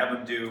work, and have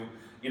them do,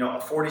 a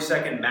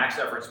 40-second max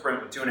effort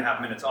sprint with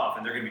 2.5 minutes off,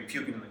 and they're going to be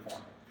puking in the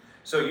corner.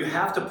 So you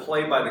have to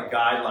play by the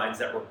guidelines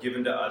that were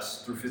given to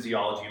us through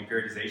physiology and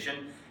periodization,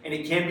 and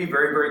it can be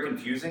very, very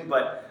confusing,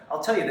 but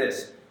I'll tell you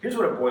this. Here's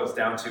what it boils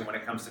down to when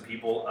it comes to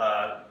people,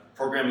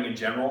 programming in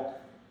general.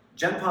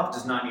 Gen Pop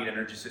does not need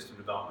energy system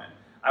development.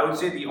 I would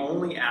say the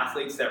only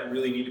athletes that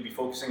really need to be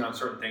focusing on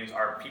certain things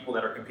are people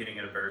that are competing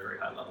at a very, very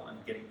high level and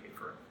getting paid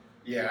for it.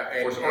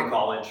 Yeah, or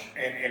college.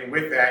 And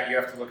with that, you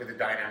have to look at the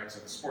dynamics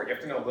of the sport. You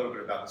have to know a little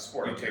bit about the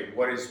sport. Okay,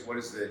 what is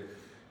the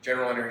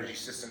general energy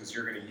systems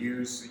you're going to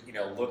use?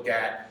 Look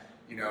at,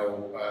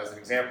 as an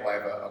example, I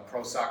have a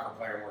pro soccer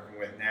player I'm working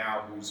with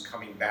now who's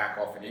coming back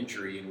off an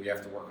injury, and we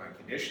have to work on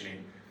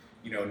conditioning.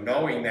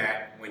 Knowing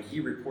that when he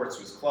reports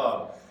to his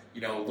club,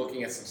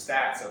 looking at some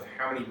stats of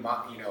how many,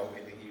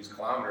 they use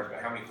kilometers,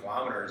 but how many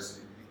kilometers,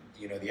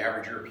 the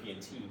average European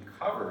team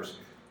covers,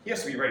 he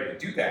has to be ready to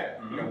do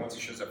that, once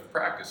he shows up for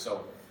practice.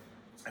 So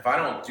if I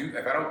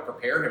don't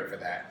prepare him for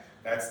that,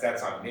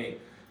 that's on me.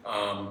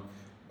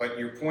 But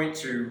your point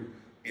to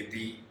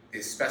the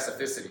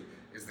specificity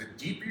is, the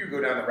deeper you go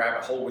down the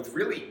rabbit hole with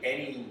really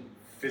any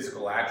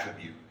physical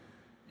attribute,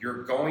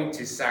 you're going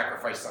to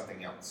sacrifice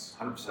something else,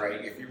 100%.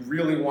 right? If you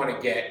really want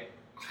to get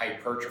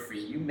hypertrophy,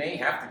 you may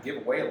have to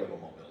give away a little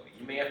mobility.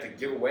 You may have to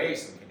give away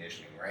some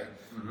conditioning, right?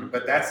 Mm-hmm.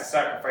 But that's the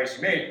sacrifice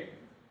you make.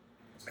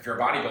 If you're a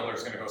bodybuilder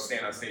is going to go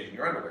stand on stage in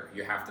your underwear,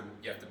 you have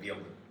to be able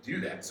to do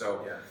that.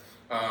 So,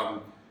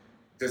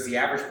 does the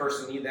average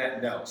person need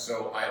that? No.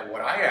 So,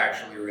 what I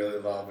actually really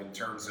love in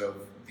terms of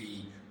the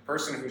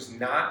person who's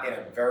not in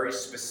a very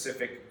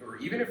specific, or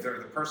even if they're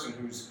the person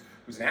who's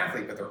an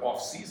athlete but they're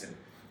off season,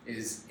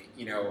 is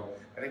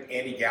I think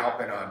Andy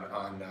Galpin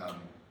on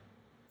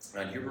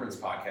Huberman's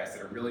podcast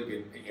did a really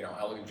good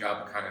elegant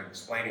job of kind of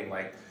explaining,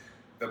 like,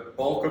 the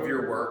bulk of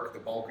your work, the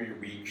bulk of your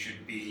week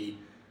should be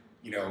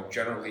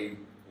generally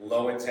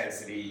low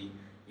intensity,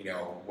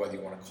 whether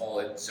you want to call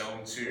it zone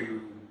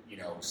 2,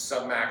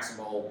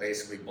 submaximal,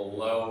 basically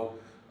below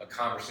a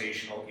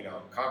conversational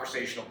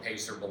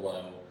pace or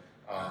below.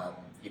 I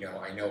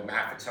know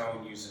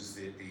Maffetone uses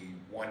the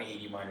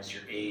 180 minus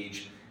your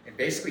age, and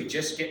basically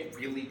just get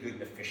really good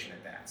and efficient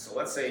at that. So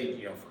let's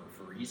say,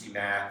 for easy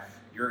math,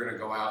 you're going to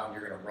go out and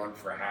you're going to run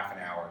for a half an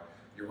hour.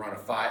 You run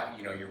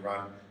you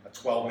run a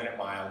 12-minute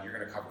mile. You're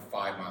going to cover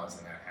 5 miles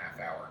in that half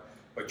hour.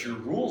 But your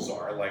rules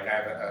are, like, I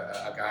have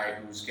a guy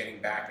who's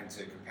getting back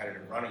into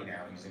competitive running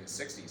now. He's in his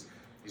 60s.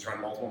 He's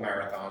run multiple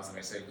marathons, and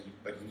I say,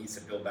 but he needs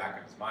to build back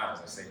on his miles.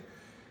 I say,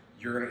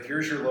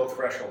 here's your low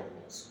threshold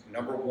rules.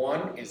 Number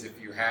 1 is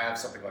if you have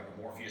something like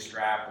a Morpheus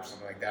strap or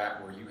something like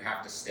that, where you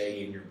have to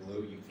stay in your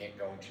blue, you can't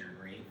go into your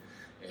green.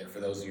 And for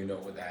those of you who know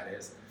what that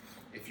is.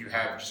 If you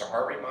have just a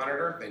heart rate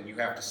monitor, then you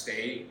have to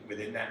stay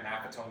within that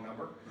Maffetone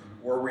number.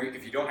 Mm-hmm. Or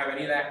if you don't have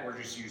any of that, we're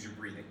just use your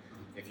breathing.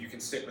 If you can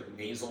stick with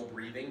nasal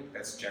breathing,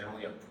 that's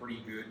generally a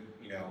pretty good,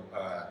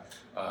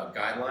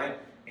 guideline,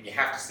 and you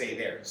have to stay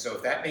there. So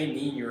if that may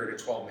mean you're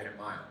at a 12-minute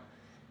mile.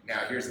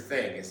 Now, here's the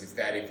thing: is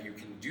that if you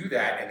can do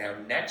that, and now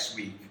next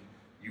week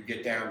you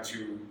get down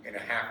to an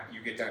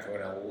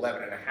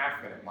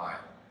 11.5-minute mile,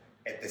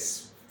 at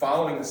this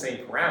following the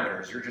same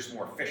parameters, you're just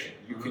more efficient.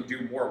 You can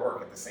do more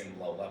work at the same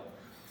low level.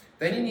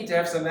 Then you need to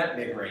have some of that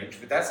mid-range,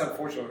 but that's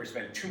unfortunately where we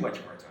spend too much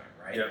of our time,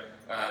 right? Yep.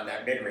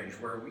 That mid-range,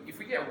 where if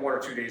we get 1 or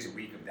 2 days a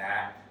week of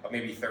that, of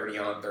maybe 30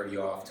 on, 30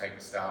 off type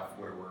of stuff,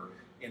 where we're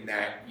in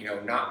that,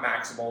 not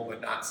maximal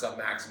but not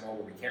sub-maximal,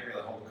 where we can't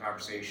really hold a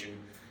conversation,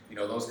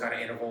 those kind of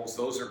intervals,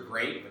 those are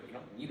great, but you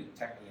don't need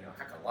heck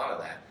a lot of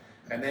that.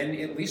 And then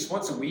at least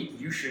once a week,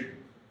 you should,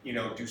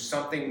 do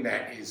something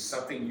that is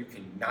something you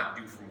cannot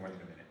do for more than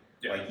a minute.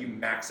 Yeah. Like, you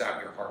max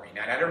out your heart rate.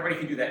 Now, not everybody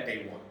can do that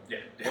day 1. Yeah.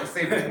 Once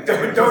they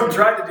don't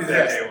try to do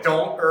that day 1.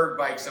 Don't erg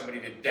bike somebody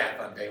to death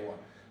on day 1.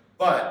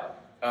 But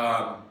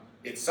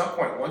at some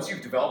point, once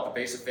you've developed the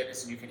base of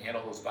fitness and you can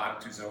handle those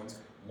bottom 2 zones,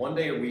 1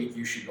 day a week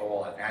you should go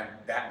all out. And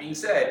that being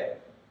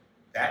said,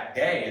 that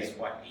day is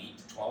 8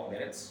 to 12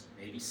 minutes,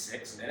 maybe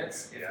 6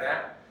 minutes, if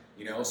that.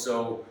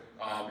 So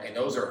and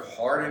those are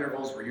hard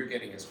intervals where you're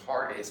getting as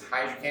high as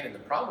you can. And the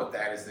problem with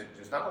that is that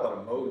there's not a lot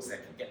of modes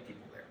that can get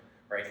people there,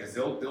 right? Because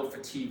they'll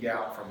fatigue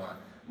out from a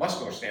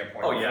muscular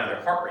standpoint. Oh, yeah.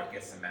 Their heart rate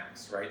gets to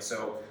max, right?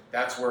 So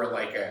that's where,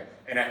 like,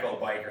 an echo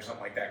bike or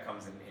something like that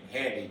comes in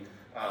handy,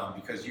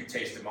 because you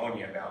taste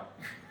ammonia about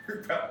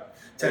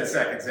 10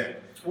 seconds in.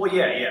 Well,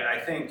 yeah. I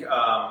think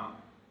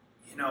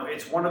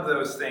it's one of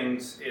those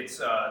things. It's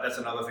that's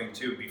another thing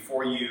too.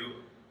 Before you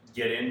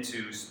get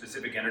into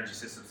specific energy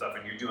system stuff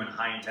and you're doing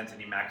high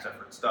intensity max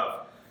effort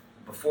stuff,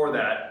 before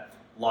that,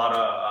 a lot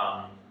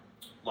of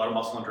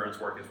muscle endurance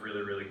work is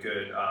really, really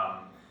good.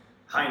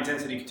 High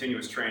intensity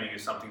continuous training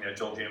is something that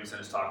Joel Jamieson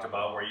has talked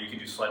about, where you can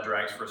do sled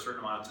drags for a certain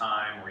amount of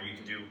time, or you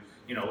can do,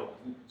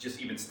 just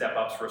even step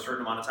ups for a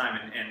certain amount of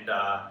time. And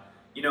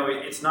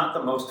it's not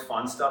the most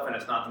fun stuff and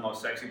it's not the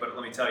most sexy, but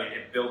let me tell you,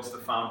 it builds the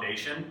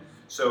foundation.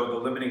 So the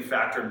limiting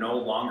factor no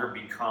longer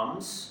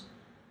becomes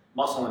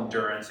muscle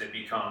endurance, it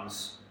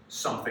becomes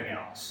something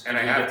else. And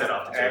I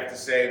have to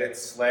say that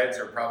sleds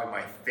are probably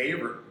my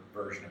favorite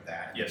version of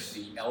that. Yes.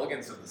 The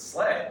elegance of the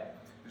sled,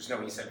 there's no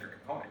eccentric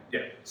component.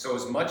 Yeah. So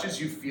as much as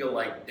you feel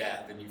like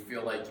death and you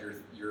feel like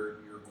your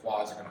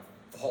quads are going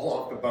to fall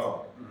off the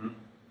bone, mm-hmm.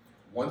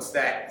 once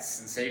that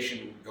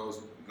sensation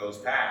goes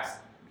past,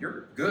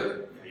 you're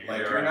good. Yeah,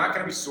 you're not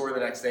going to be sore the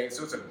next day.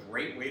 So it's a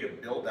great way to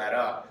build that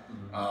up,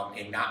 mm-hmm.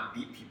 And not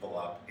beat people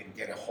up and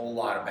get a whole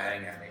lot of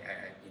bang out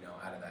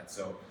of that.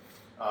 So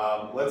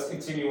let's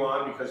continue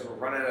on because we're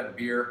running out of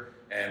beer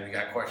and we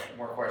got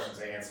more questions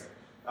to answer.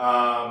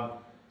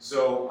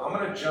 So I'm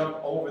going to jump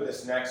over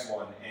this next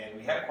one, and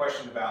we had a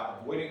question about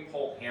avoiding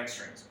pulled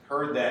hamstrings.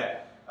 Heard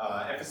that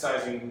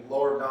emphasizing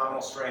lower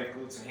abdominal strength,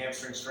 glutes and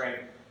hamstring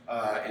strength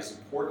is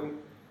important.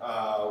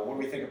 What do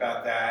we think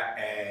about that,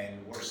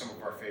 and what are some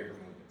of our favorite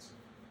movements?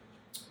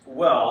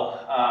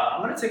 Well,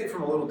 I'm going to take it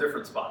from a little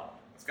different spot.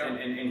 Let's go.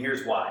 And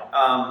here's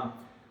why.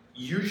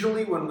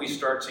 Usually when we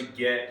start to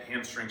get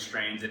hamstring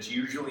strains, it's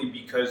usually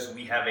because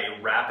we have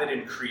a rapid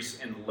increase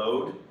in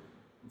load,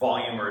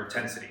 volume, or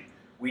intensity.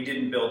 We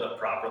didn't build up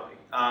properly.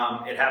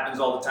 It happens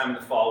all the time in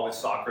the fall with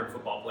soccer and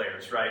football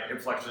players, right?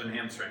 Hip flexors and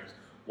hamstrings.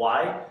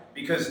 Why?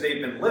 Because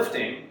they've been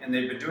lifting and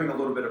they've been doing a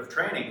little bit of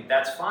training.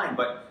 That's fine,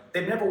 but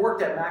they've never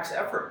worked at max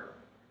effort.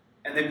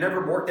 And they've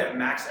never worked at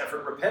max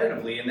effort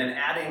repetitively, and then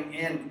adding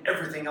in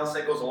everything else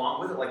that goes along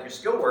with it, like your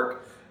skill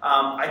work,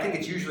 I think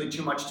it's usually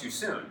too much too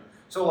soon.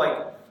 So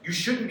you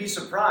shouldn't be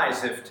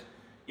surprised if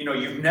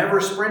you've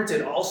never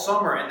sprinted all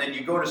summer and then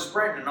you go to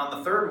sprint and on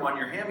the third one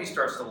your hammy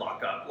starts to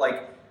lock up.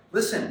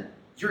 Listen,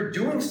 you're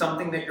doing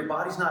something that your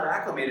body's not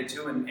acclimated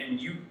to,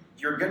 and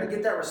you're going to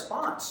get that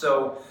response.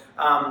 So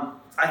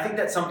I think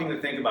that's something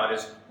to think about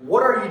is,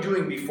 what are you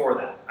doing before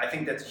that? I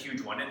think that's a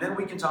huge one. And then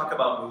we can talk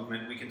about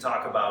movement. We can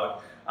talk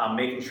about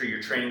making sure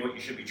you're training what you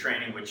should be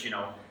training, which, in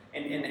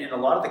a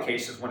lot of the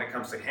cases when it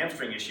comes to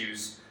hamstring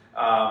issues,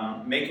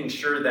 making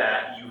sure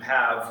that you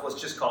have,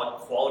 let's just call it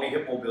quality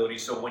hip mobility.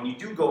 So when you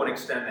do go and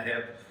extend the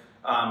hip,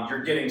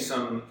 you're getting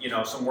some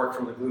work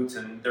from the glutes,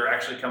 and they're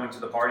actually coming to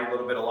the party a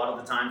little bit. A lot of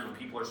the times when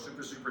people are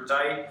super, super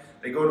tight,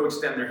 they go to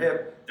extend their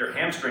hip, their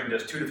hamstring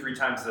does 2 to 3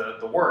 times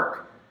the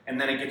work, and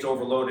then it gets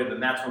overloaded,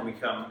 and that's when we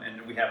come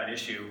and we have an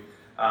issue.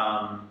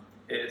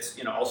 It's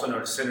also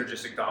known as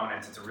synergistic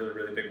dominance. It's a really,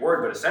 really big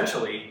word, but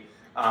essentially,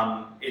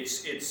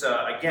 it's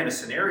again a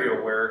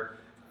scenario where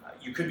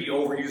you could be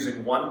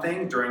overusing one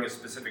thing during a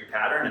specific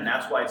pattern, and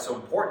that's why it's so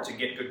important to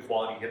get good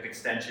quality hip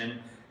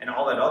extension and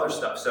all that other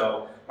stuff.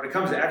 So when it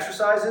comes to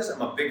exercises,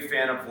 I'm a big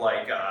fan of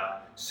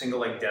single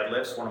leg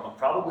deadlifts.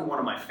 Probably one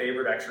of my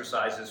favorite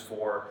exercises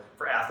for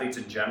athletes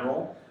in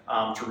general,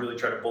 to really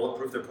try to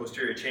bulletproof their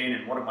posterior chain.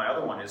 And one of my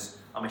other one is,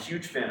 I'm a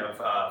huge fan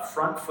of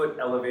front foot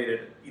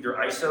elevated either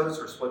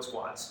isos or split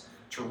squats,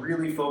 to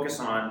really focus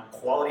on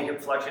quality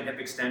hip flexion, hip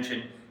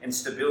extension, and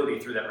stability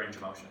through that range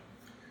of motion.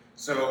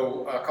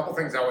 So a couple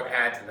things I would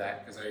add to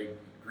that, because I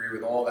agree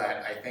with all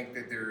that. I think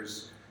that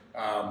there's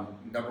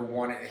number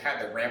one, it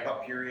had the ramp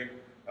up period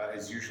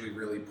is usually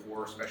really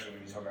poor, especially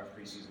when you talk about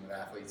preseason with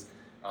athletes.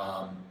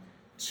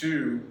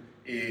 Two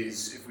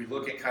is, if we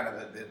look at kind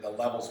of the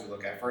levels we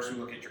look at, first we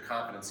look at your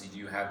competency. Do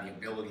you have the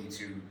ability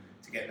to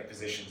get into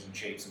positions and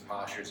shapes and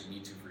postures you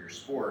need to for your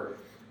sport?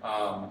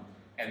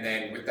 And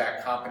then with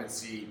that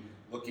competency,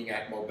 looking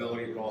at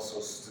mobility, but also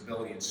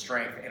stability and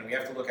strength. And we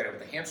have to look at it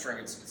with the hamstring.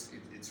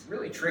 It's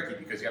really tricky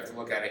because you have to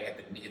look at it at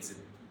the knee. It's a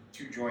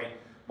 2-joint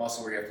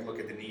muscle where you have to look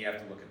at the knee, you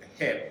have to look at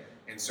the hip,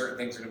 and certain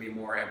things are going to be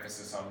more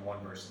emphasis on one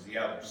versus the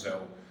other.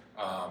 So,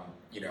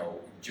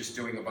 just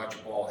doing a bunch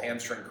of ball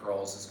hamstring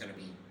curls is going to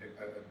be,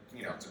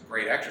 it's a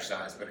great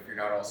exercise, but if you're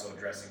not also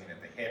addressing it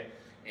at the hip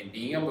and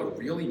being able to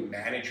really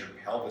manage your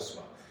pelvis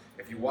well.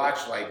 If you watch,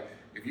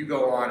 if you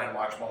go on and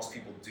watch most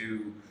people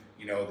do,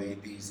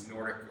 these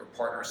Nordic or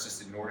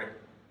partner-assisted Nordic,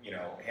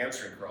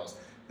 hamstring curls,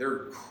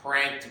 they're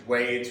cranked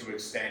way into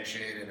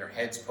extension and their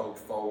heads poked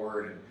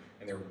forward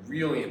and they're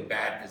really in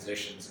bad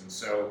positions. And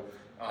so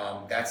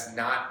that's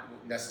not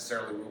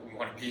necessarily what we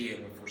want to be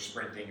in if we're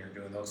sprinting or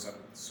doing those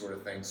sort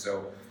of things.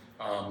 So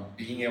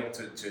being able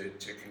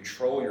to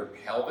control your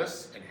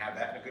pelvis and have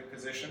that in a good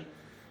position.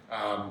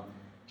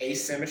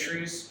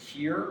 Asymmetries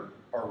here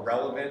are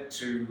relevant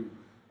to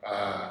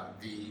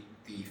the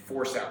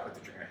force output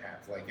that you're going to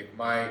have. Like if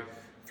my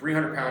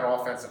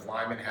 300-pound offensive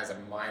lineman has a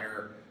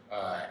minor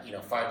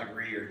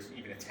 5-degree or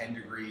even a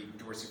 10-degree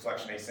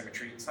dorsiflexion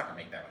asymmetry, it's not going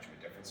to make that much of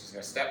a difference. He's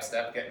going to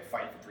step, get and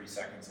fight for 3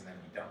 seconds, and then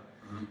be done.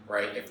 Mm-hmm.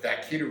 Right? If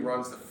that kid who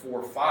runs the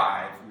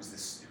 4-5,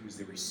 who's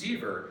the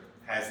receiver,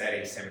 has that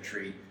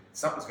asymmetry,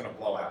 something's going to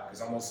blow out.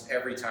 Because almost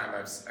every time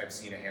I've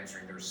seen a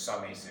hamstring, there's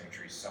some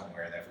asymmetry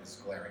somewhere that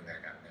was glaring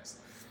that got missed.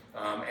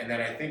 And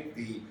then I think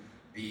the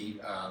the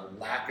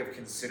lack of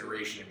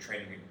consideration in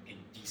training in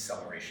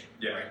deceleration.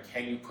 Yeah. Right?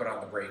 Can you put on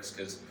the brakes?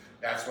 Because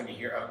that's when you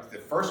hear the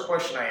first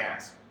question I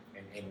ask,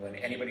 and when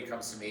anybody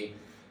comes to me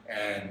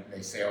and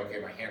they say, okay,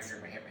 my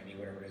hamstring, my hip, my knee,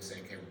 whatever it is, say,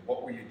 okay,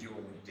 what were you doing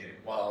when you did it?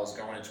 Well, I was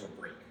going into a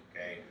break,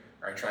 okay,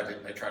 or I tried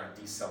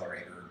to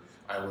decelerate, or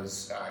I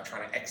was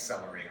trying to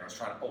accelerate, or I was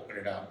trying to open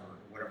it up, or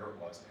whatever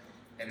it was.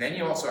 And then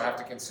you also have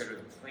to consider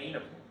the plane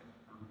of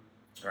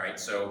movement, right?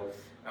 So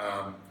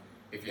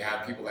if you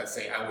have people that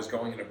say, I was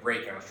going in a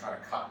break and I was trying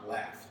to cut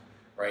left,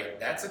 right?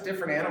 That's a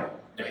different animal,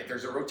 right?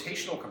 There's a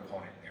rotational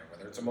component in there,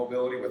 whether it's a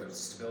mobility, whether it's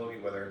a stability,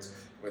 whether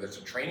it's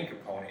a training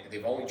component.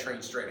 They've only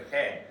trained straight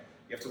ahead.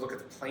 You have to look at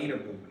the plane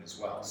of movement as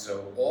well.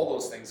 So all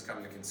those things come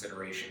into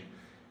consideration.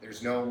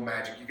 There's no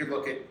magic.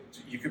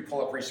 You could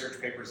pull up research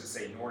papers that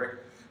say Nordic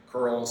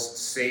curls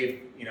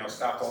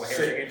stopped all the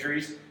hamstring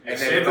injuries, and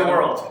then saved the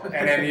world.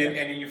 and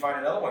then you find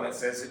another one that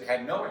says it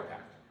had no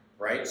impact,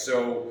 right?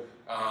 So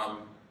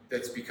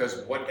that's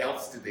because what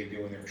else did they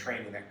do in their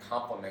training that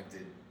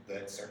complemented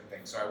that certain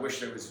thing? So I wish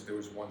there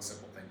was one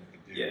simple thing you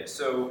could do. Yeah.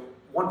 So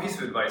one piece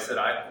of advice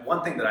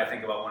one thing that I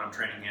think about when I'm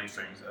training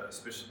hamstrings,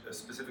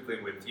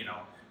 specifically with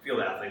field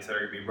athletes that are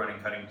going to be running,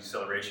 cutting,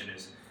 deceleration,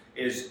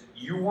 is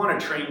you want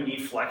to train knee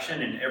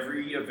flexion in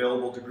every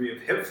available degree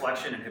of hip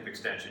flexion and hip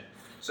extension.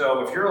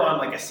 So if you're on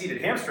like a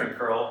seated hamstring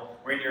curl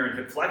when you're in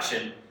hip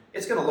flexion,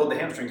 it's going to load the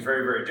hamstrings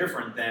very, very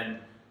different than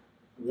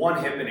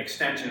one hip in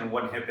extension and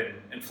one hip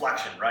in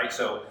flexion, right?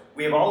 So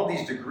we have all of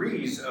these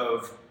degrees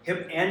of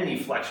hip and knee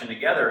flexion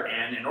together,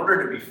 and in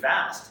order to be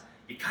fast,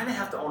 you kind of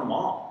have to own them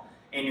all,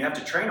 and you have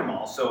to train them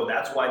all. So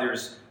that's why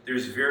there's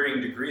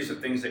varying degrees of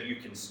things that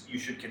you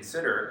should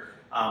consider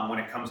when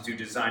it comes to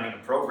designing a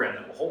program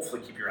that will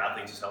hopefully keep your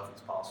athletes as healthy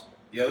as possible.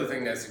 The other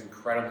thing that's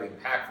incredibly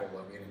impactful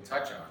that we didn't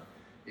touch on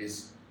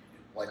is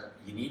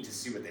you need to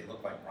see what they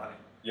look like running.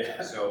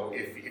 Yeah. So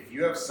if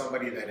you have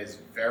somebody that is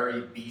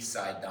very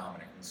B-side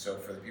dominant, and so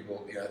for the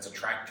people, it's a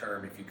track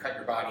term, if you cut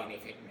your body and you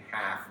hit in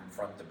half from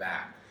front to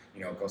back,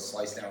 it goes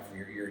slice down from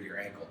your ear to your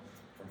ankle,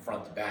 from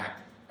front to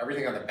back.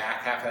 Everything on the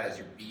back half has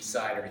your B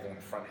side, everything on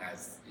the front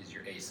is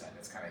your A side.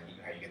 That's kind of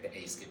how you get the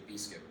A skip, B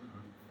skip.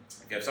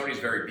 If you have somebody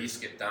who's very B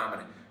skip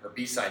dominant or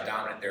B side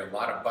dominant, they're a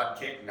lot of butt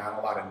kick, not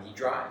a lot of knee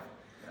drive.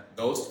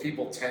 Those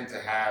people tend to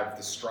have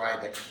the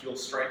stride that heel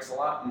strikes a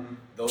lot. Mm-hmm.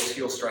 Those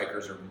heel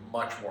strikers are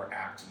much more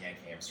apt to yank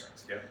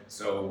hamstrings. Yeah.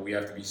 So we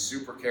have to be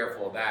super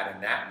careful of that,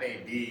 and that may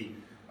be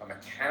a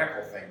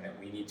mechanical thing that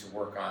we need to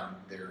work on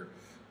their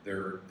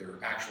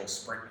actual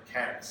sprint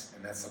mechanics,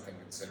 and that's something to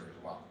consider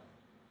as well.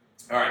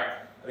 All right,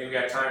 I think we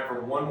got time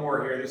for one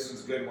more here. This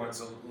one's a good one.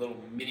 It's a little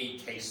mini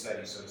case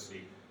study, so to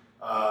speak.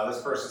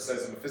 This person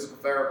says, I'm a physical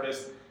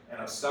therapist, and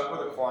I'm stuck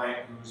with a client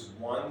who's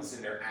ones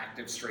in their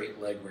active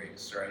straight leg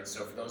raise, right?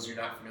 So for those of you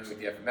not familiar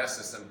with the FMS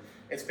system,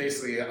 it's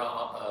basically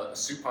a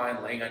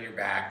supine laying on your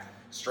back,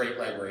 straight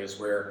leg raise,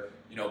 where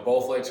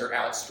both legs are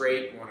out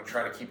straight. We want to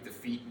try to keep the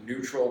feet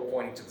neutral,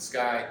 pointing to the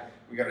sky.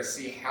 We got to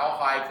see how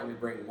high can we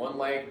bring one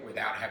leg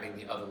without having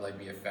the other leg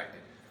be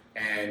affected.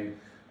 And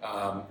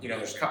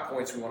there's cut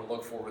points we want to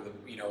look for with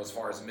as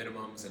far as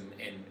minimums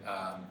and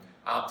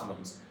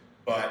optimums.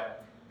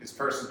 But this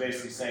person's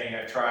basically saying,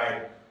 I've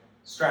tried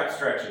strap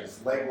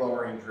stretches, leg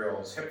lowering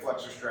drills, hip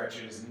flexor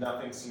stretches,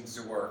 nothing seems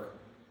to work.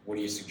 What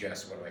do you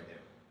suggest? What do I do?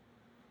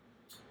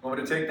 Want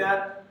me to take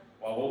that?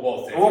 Well, we'll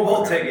both take it. We'll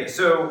both take it.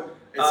 So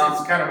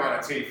it's kind of on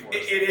a tee for us.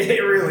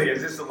 It really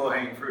is. It's the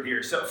low-hanging fruit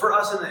here. So for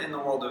us in the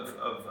world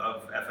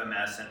of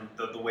FMS and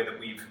the way that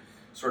we've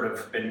sort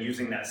of been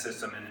using that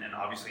system and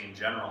obviously in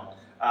general,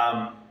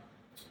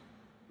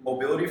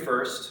 mobility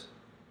first,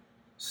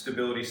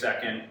 stability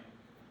second,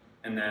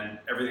 and then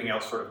everything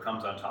else sort of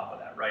comes on top of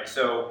that, right?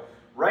 So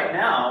right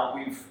now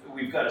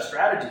we've got a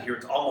strategy here.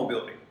 It's all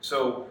mobility.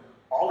 So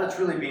all that's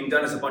really being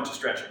done is a bunch of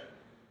stretching,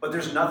 but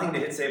there's nothing to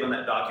hit save on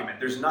that document.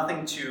 There's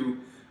nothing to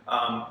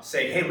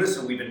say, hey,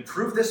 listen, we've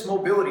improved this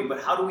mobility, but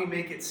how do we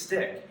make it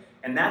stick?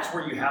 And that's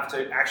where you have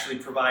to actually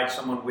provide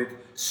someone with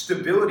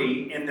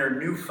stability in their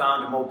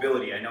newfound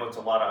mobility. I know it's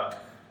a lot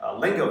of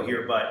lingo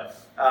here,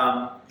 but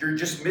you're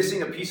just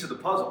missing a piece of the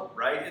puzzle,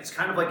 right? It's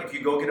kind of like if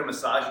you go get a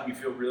massage and you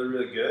feel really,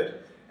 really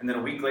good, and then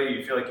a week later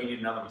you feel like you need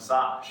another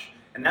massage.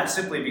 And that's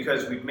simply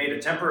because we've made a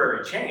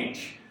temporary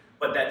change,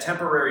 but that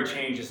temporary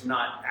change is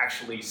not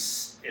actually,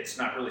 it's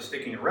not really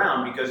sticking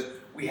around because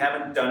we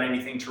haven't done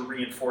anything to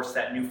reinforce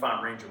that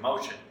newfound range of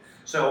motion.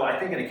 So I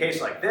think in a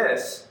case like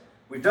this,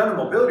 we've done the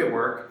mobility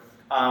work,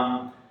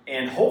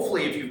 and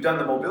hopefully if you've done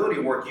the mobility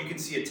work, you can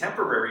see a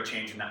temporary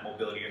change in that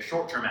mobility, a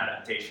short-term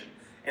adaptation.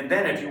 And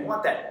then if you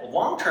want that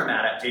long-term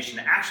adaptation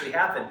to actually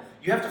happen,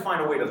 you have to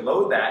find a way to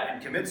load that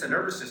and convince the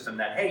nervous system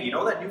that, hey,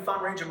 that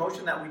newfound range of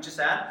motion that we just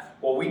had?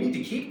 Well, we need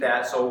to keep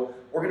that, so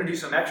we're going to do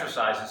some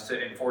exercises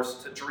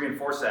to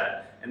reinforce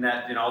that. And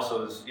that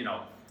also is,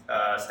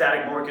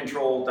 static motor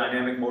control,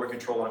 dynamic motor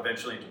control, and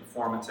eventually into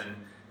performance and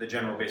the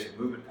general basic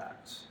movement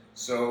patterns.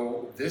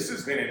 So this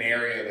has been an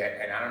area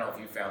that, and I don't know if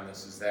you found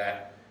this, is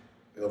that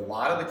a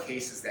lot of the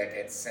cases that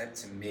get sent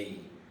to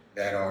me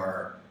that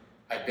are,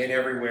 I've been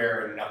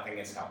everywhere and nothing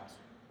has helped,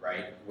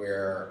 right?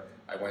 Where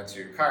I went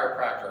to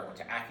chiropractor, I went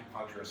to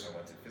acupuncturist, I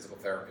went to physical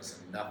therapist,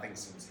 and nothing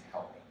seems to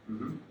help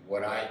me.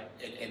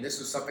 And this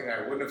was something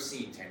I wouldn't have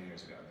seen 10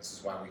 years ago, and this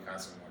is why we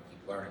constantly want to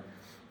keep learning,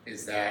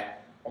 is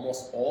that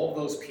almost all of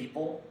those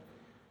people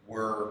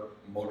were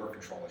motor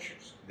control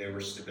issues. They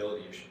were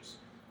stability issues.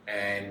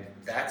 And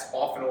that's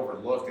often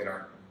overlooked in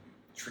our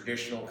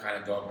traditional kind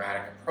of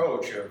dogmatic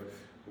approach of,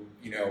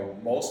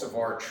 most of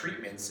our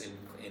treatments in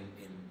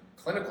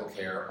clinical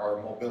care are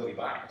mobility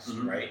biased,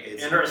 right?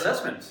 And our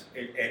assessments.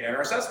 And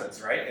our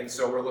assessments, right? And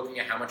so we're looking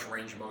at how much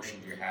range of motion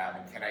do you have,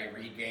 and can I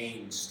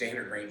regain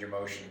standard range of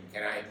motion?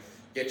 Can I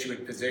get you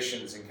in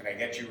positions, and can I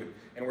get you in,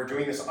 and we're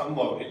doing this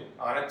unloaded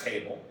on a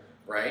table,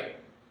 right?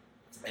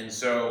 And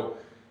so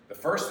the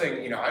first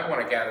thing, I'd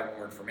want to gather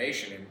more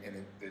information,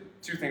 and the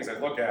two things I'd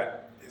look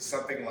at is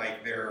something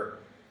like their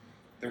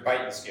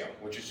Beighton scale,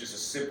 which is just a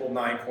simple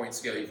 9-point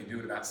scale. You can do it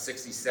in about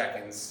 60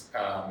 seconds,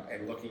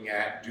 and looking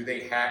at, are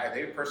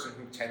they a person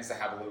who tends to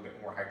have a little bit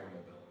more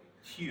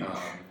hypermobility? Huge.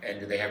 And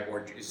do they have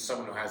is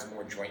someone who has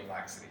more joint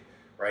laxity,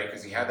 right?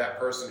 Because you have that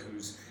person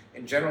who's,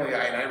 and generally,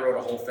 I wrote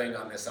a whole thing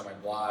on this on my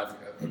blog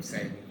of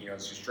saying,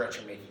 it's just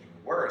stretching making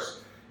it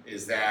worse,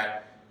 is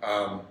that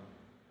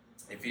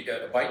if you,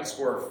 a Beighton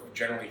score,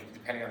 generally,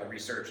 depending on the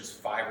research, is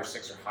 5 or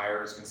 6 or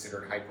higher is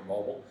considered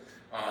hypermobile.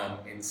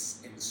 And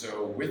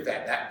so with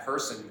that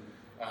person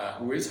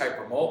who is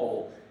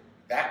hypermobile,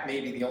 that may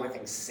be the only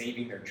thing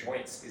saving their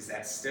joints is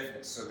that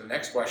stiffness. So the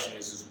next question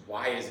is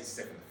why is it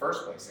stiff in the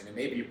first place? And it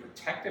may be a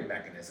protective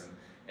mechanism.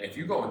 And if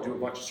you go and do a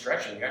bunch of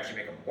stretching, you actually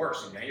make them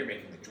worse, and now you're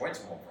making the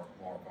joints more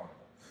vulnerable.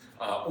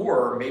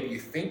 Or maybe you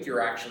think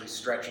you're actually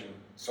stretching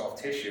soft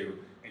tissue,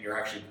 and you're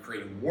actually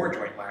creating more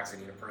joint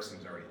laxity in a person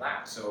who's already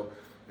lax. So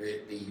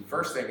the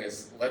first thing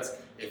is,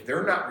 if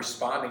they're not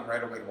responding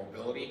right away to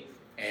mobility,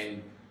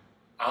 and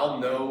I'll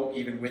know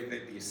even with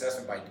the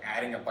assessment by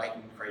adding a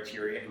Beighton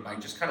criteria and by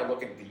just kind of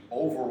looking at the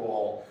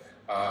overall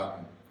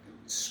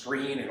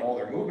screen and all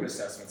their movement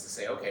assessments to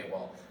say, okay,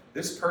 well,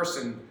 this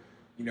person,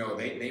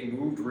 they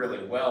moved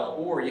really well.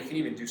 Or you can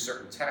even do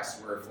certain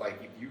tests where if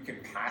you can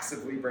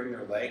passively bring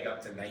their leg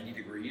up to 90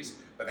 degrees,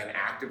 but then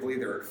actively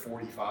they're at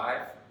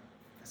 45,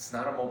 it's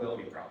not a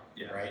mobility problem,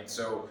 right?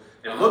 So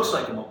it looks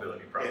like a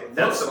mobility problem.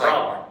 That's the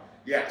problem.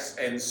 Yes,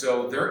 and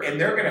so they're going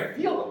to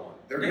feel it.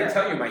 They're going to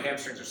tell you my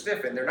hamstrings are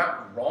stiff, and they're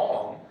not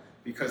wrong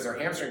because their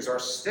hamstrings are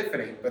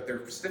stiffening, but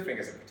they're stiffening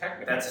as a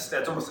protective.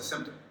 That's almost a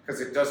symptom. Because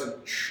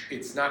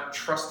it's not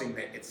trusting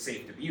that it's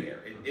safe to be there.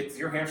 It's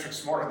your hamstring's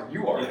smarter than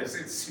you are.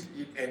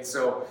 And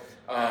so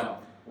what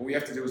we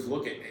have to do is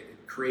look at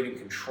creating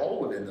control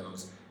within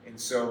those. And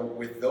so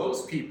with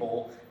those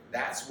people,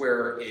 that's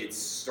where it's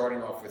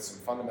starting off with some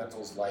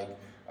fundamentals like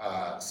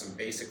some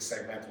basic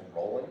segmental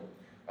rolling.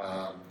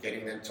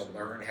 Getting them to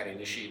learn how to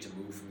initiate to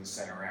move from the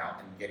center out,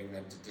 and getting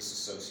them to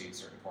disassociate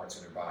certain parts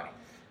of their body.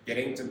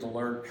 Getting them to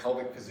learn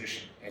pelvic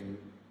position, and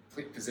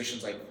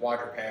positions like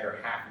quadruped or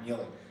half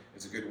kneeling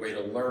is a good way to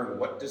learn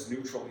what does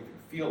neutral even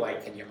feel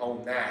like. Can you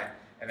own that?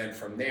 And then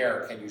from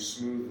there, can you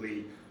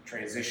smoothly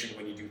transition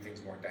when you do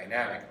things more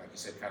dynamic, like you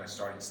said, kind of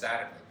starting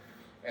statically.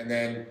 And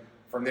then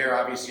from there,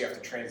 obviously, you have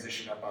to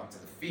transition up onto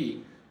the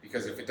feet,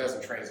 because if it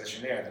doesn't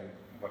transition there, then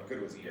what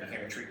good was it? You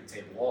became a treatment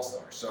table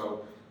all-star.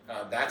 So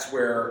that's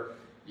where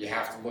you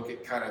have to look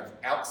at kind of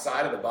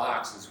outside of the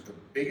box. Is the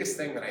biggest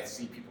thing that I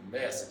see people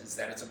miss is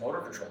that it's a motor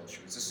control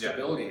issue. It's a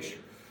stability issue,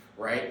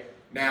 right?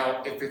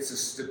 Now, if it's a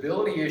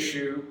stability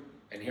issue,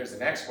 and here's the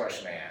next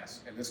question I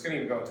ask, and this can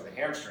even go into the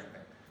hamstring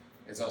thing,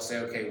 is I'll say,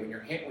 okay, when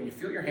you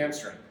feel your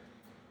hamstring,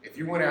 if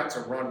you went out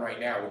to run right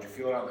now, would you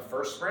feel it on the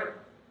first sprint,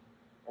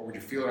 or would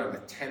you feel it on the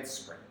 10th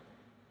sprint,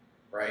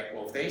 right?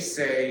 Well, if they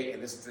say,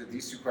 and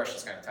these two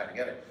questions kind of tie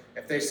together,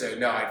 if they say,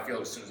 no, I'd feel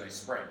it as soon as I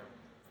sprint,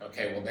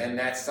 okay, well then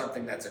that's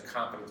something that's a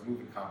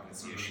movement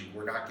competency issue.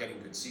 We're not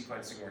getting good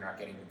sequencing, we're not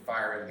getting good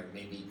firing,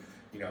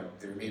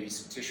 there may be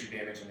some tissue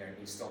damage in there and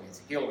he still needs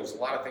to heal. There's a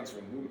lot of things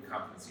from a movement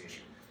competency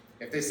issue.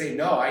 If they say,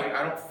 no, I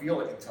don't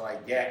feel it until I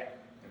get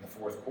in the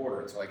fourth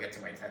quarter, until I get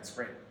to my 10th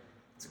sprint,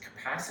 it's a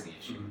capacity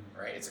issue,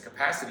 right? It's a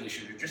capacity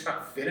issue. They're just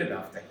not fit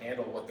enough to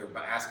handle what they're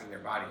asking their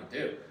body to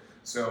do.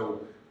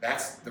 So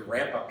that's the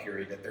ramp up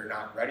period that they're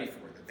not ready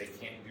for, that they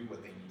can't do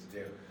what they need to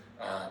do.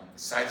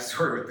 Side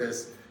story with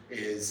this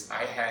is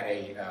I had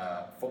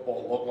a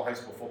local high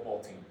school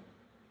football team.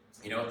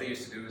 You know what they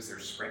used to do is their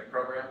sprint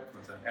program,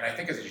 and I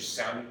think it just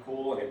sounded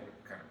cool and it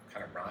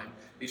kind of rhymed.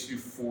 They used to do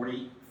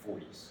 40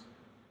 40s.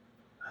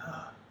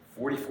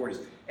 40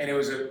 40s, and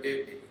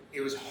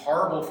it was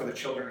horrible for the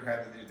children who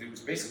had. It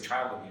was basically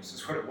child abuse,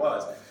 is what it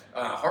was.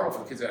 Horrible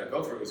for the kids that had to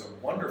go through. It was a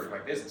wonder for my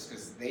business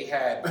because they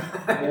had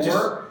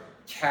more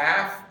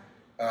calf,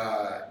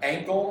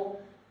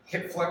 ankle,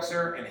 hip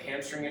flexor, and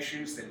hamstring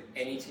issues than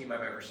any team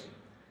I've ever seen.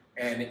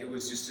 And it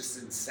was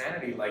just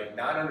insanity, like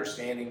not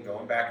understanding,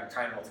 going back and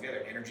tying it all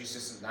together, energy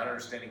systems, not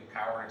understanding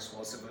power and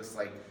explosiveness.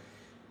 Like,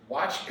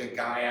 watch a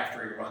guy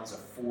after he runs a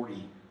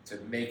 40 to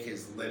make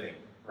his living,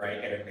 right,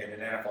 in an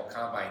NFL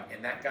combine,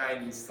 and that guy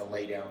needs to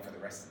lay down for the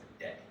rest of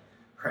the day,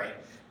 right?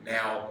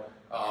 Now,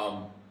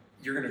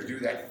 you're going to do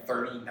that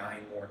 39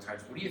 more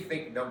times. What do you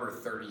think number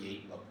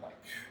 38 looked like,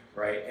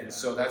 right? And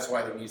so that's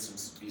why there needs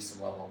to be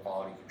some level of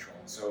quality control.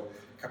 And so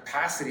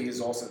capacity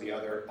is also the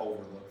other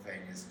overlooked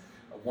thing is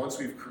once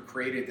we've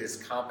created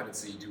this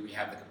competency, do we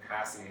have the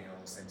capacity in all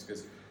those things?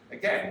 Because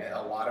again,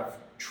 a lot of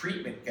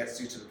treatment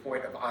gets you to the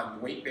point of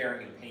I'm weight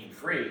bearing and pain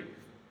free.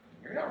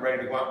 You're not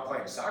ready to go out and play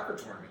in a soccer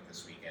tournament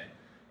this weekend.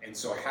 And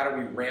so how do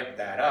we ramp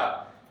that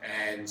up?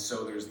 And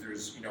so there's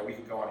we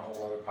could go on a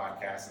whole other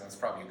podcast, and that's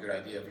probably a good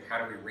idea of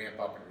how do we ramp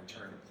up and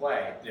return to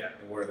play,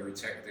 and what are the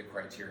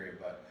criteria.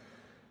 But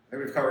I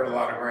think we've covered a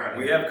lot of ground.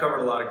 We have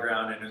covered a lot of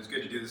ground, and it was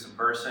good to do this in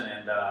person.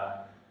 And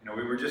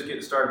we were just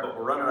getting started, but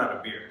we're running out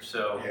of beer.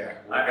 So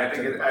I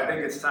think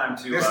it's time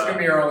to. This is gonna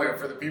be our only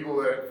for the people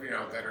that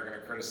that are going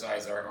to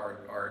criticize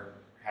our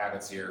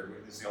habits here.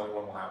 This is the only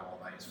one we'll have all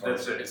night. As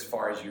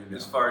far as you know.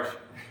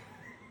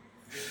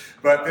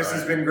 But this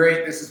has been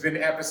great. This has been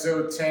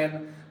episode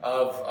 10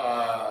 of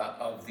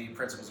the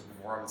Principles of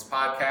Performance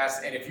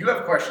podcast. And if you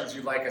have questions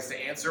you'd like us to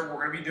answer, we're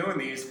going to be doing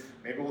these.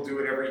 Maybe we'll do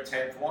it every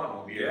 10th one.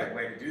 Will be a good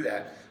way to do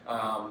that.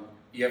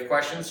 You have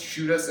questions,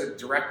 shoot us a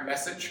direct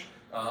message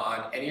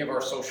on any of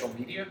our social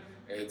media.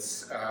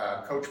 It's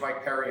Coach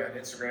Mike Perry on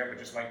Instagram, but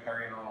just Mike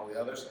Perry and on all the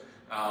others.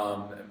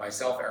 And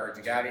myself, Eric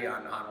DeGatti,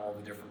 on all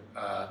the different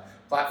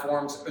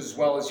platforms, as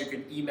well as you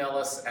can email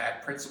us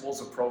at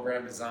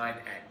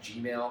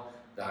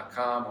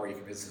principlesofprogramdesign@gmail.com, or you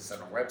can visit us on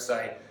our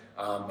website.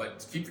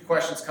 But keep the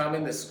questions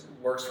coming. This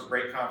works for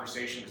great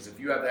conversation, because if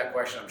you have that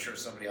question, I'm sure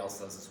somebody else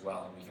does as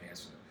well, and we can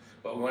answer them.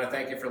 But we want to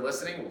thank you for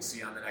listening. We'll see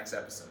you on the next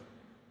episode.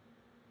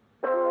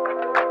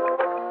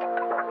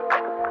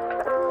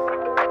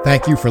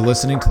 Thank you for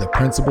listening to the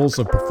Principles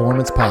of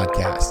Performance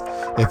podcast.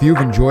 If you've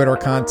enjoyed our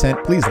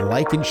content, please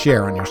like and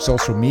share on your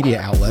social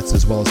media outlets,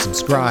 as well as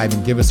subscribe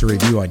and give us a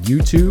review on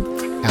YouTube,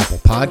 Apple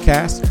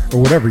Podcasts,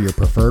 or whatever your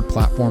preferred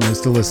platform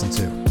is to listen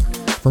to.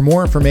 For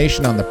more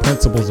information on the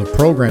Principles of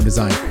Program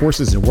Design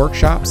courses and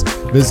workshops,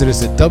 visit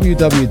us at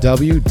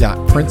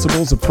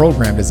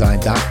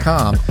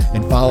www.principlesofprogramdesign.com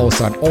and follow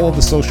us on all of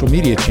the social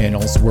media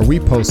channels where we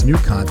post new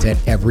content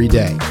every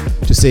day.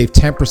 To save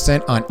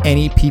 10% on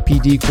any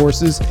PPD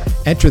courses,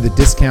 enter the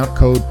discount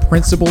code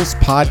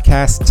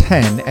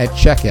PRINCIPLESPODCAST10 at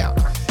checkout.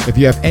 If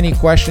you have any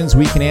questions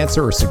we can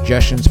answer or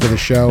suggestions for the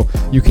show,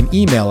 you can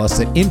email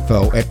us at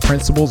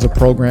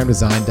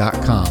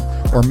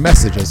info@principlesofprogramdesign.com or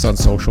message us on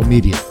social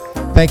media.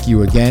 Thank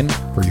you again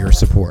for your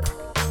support.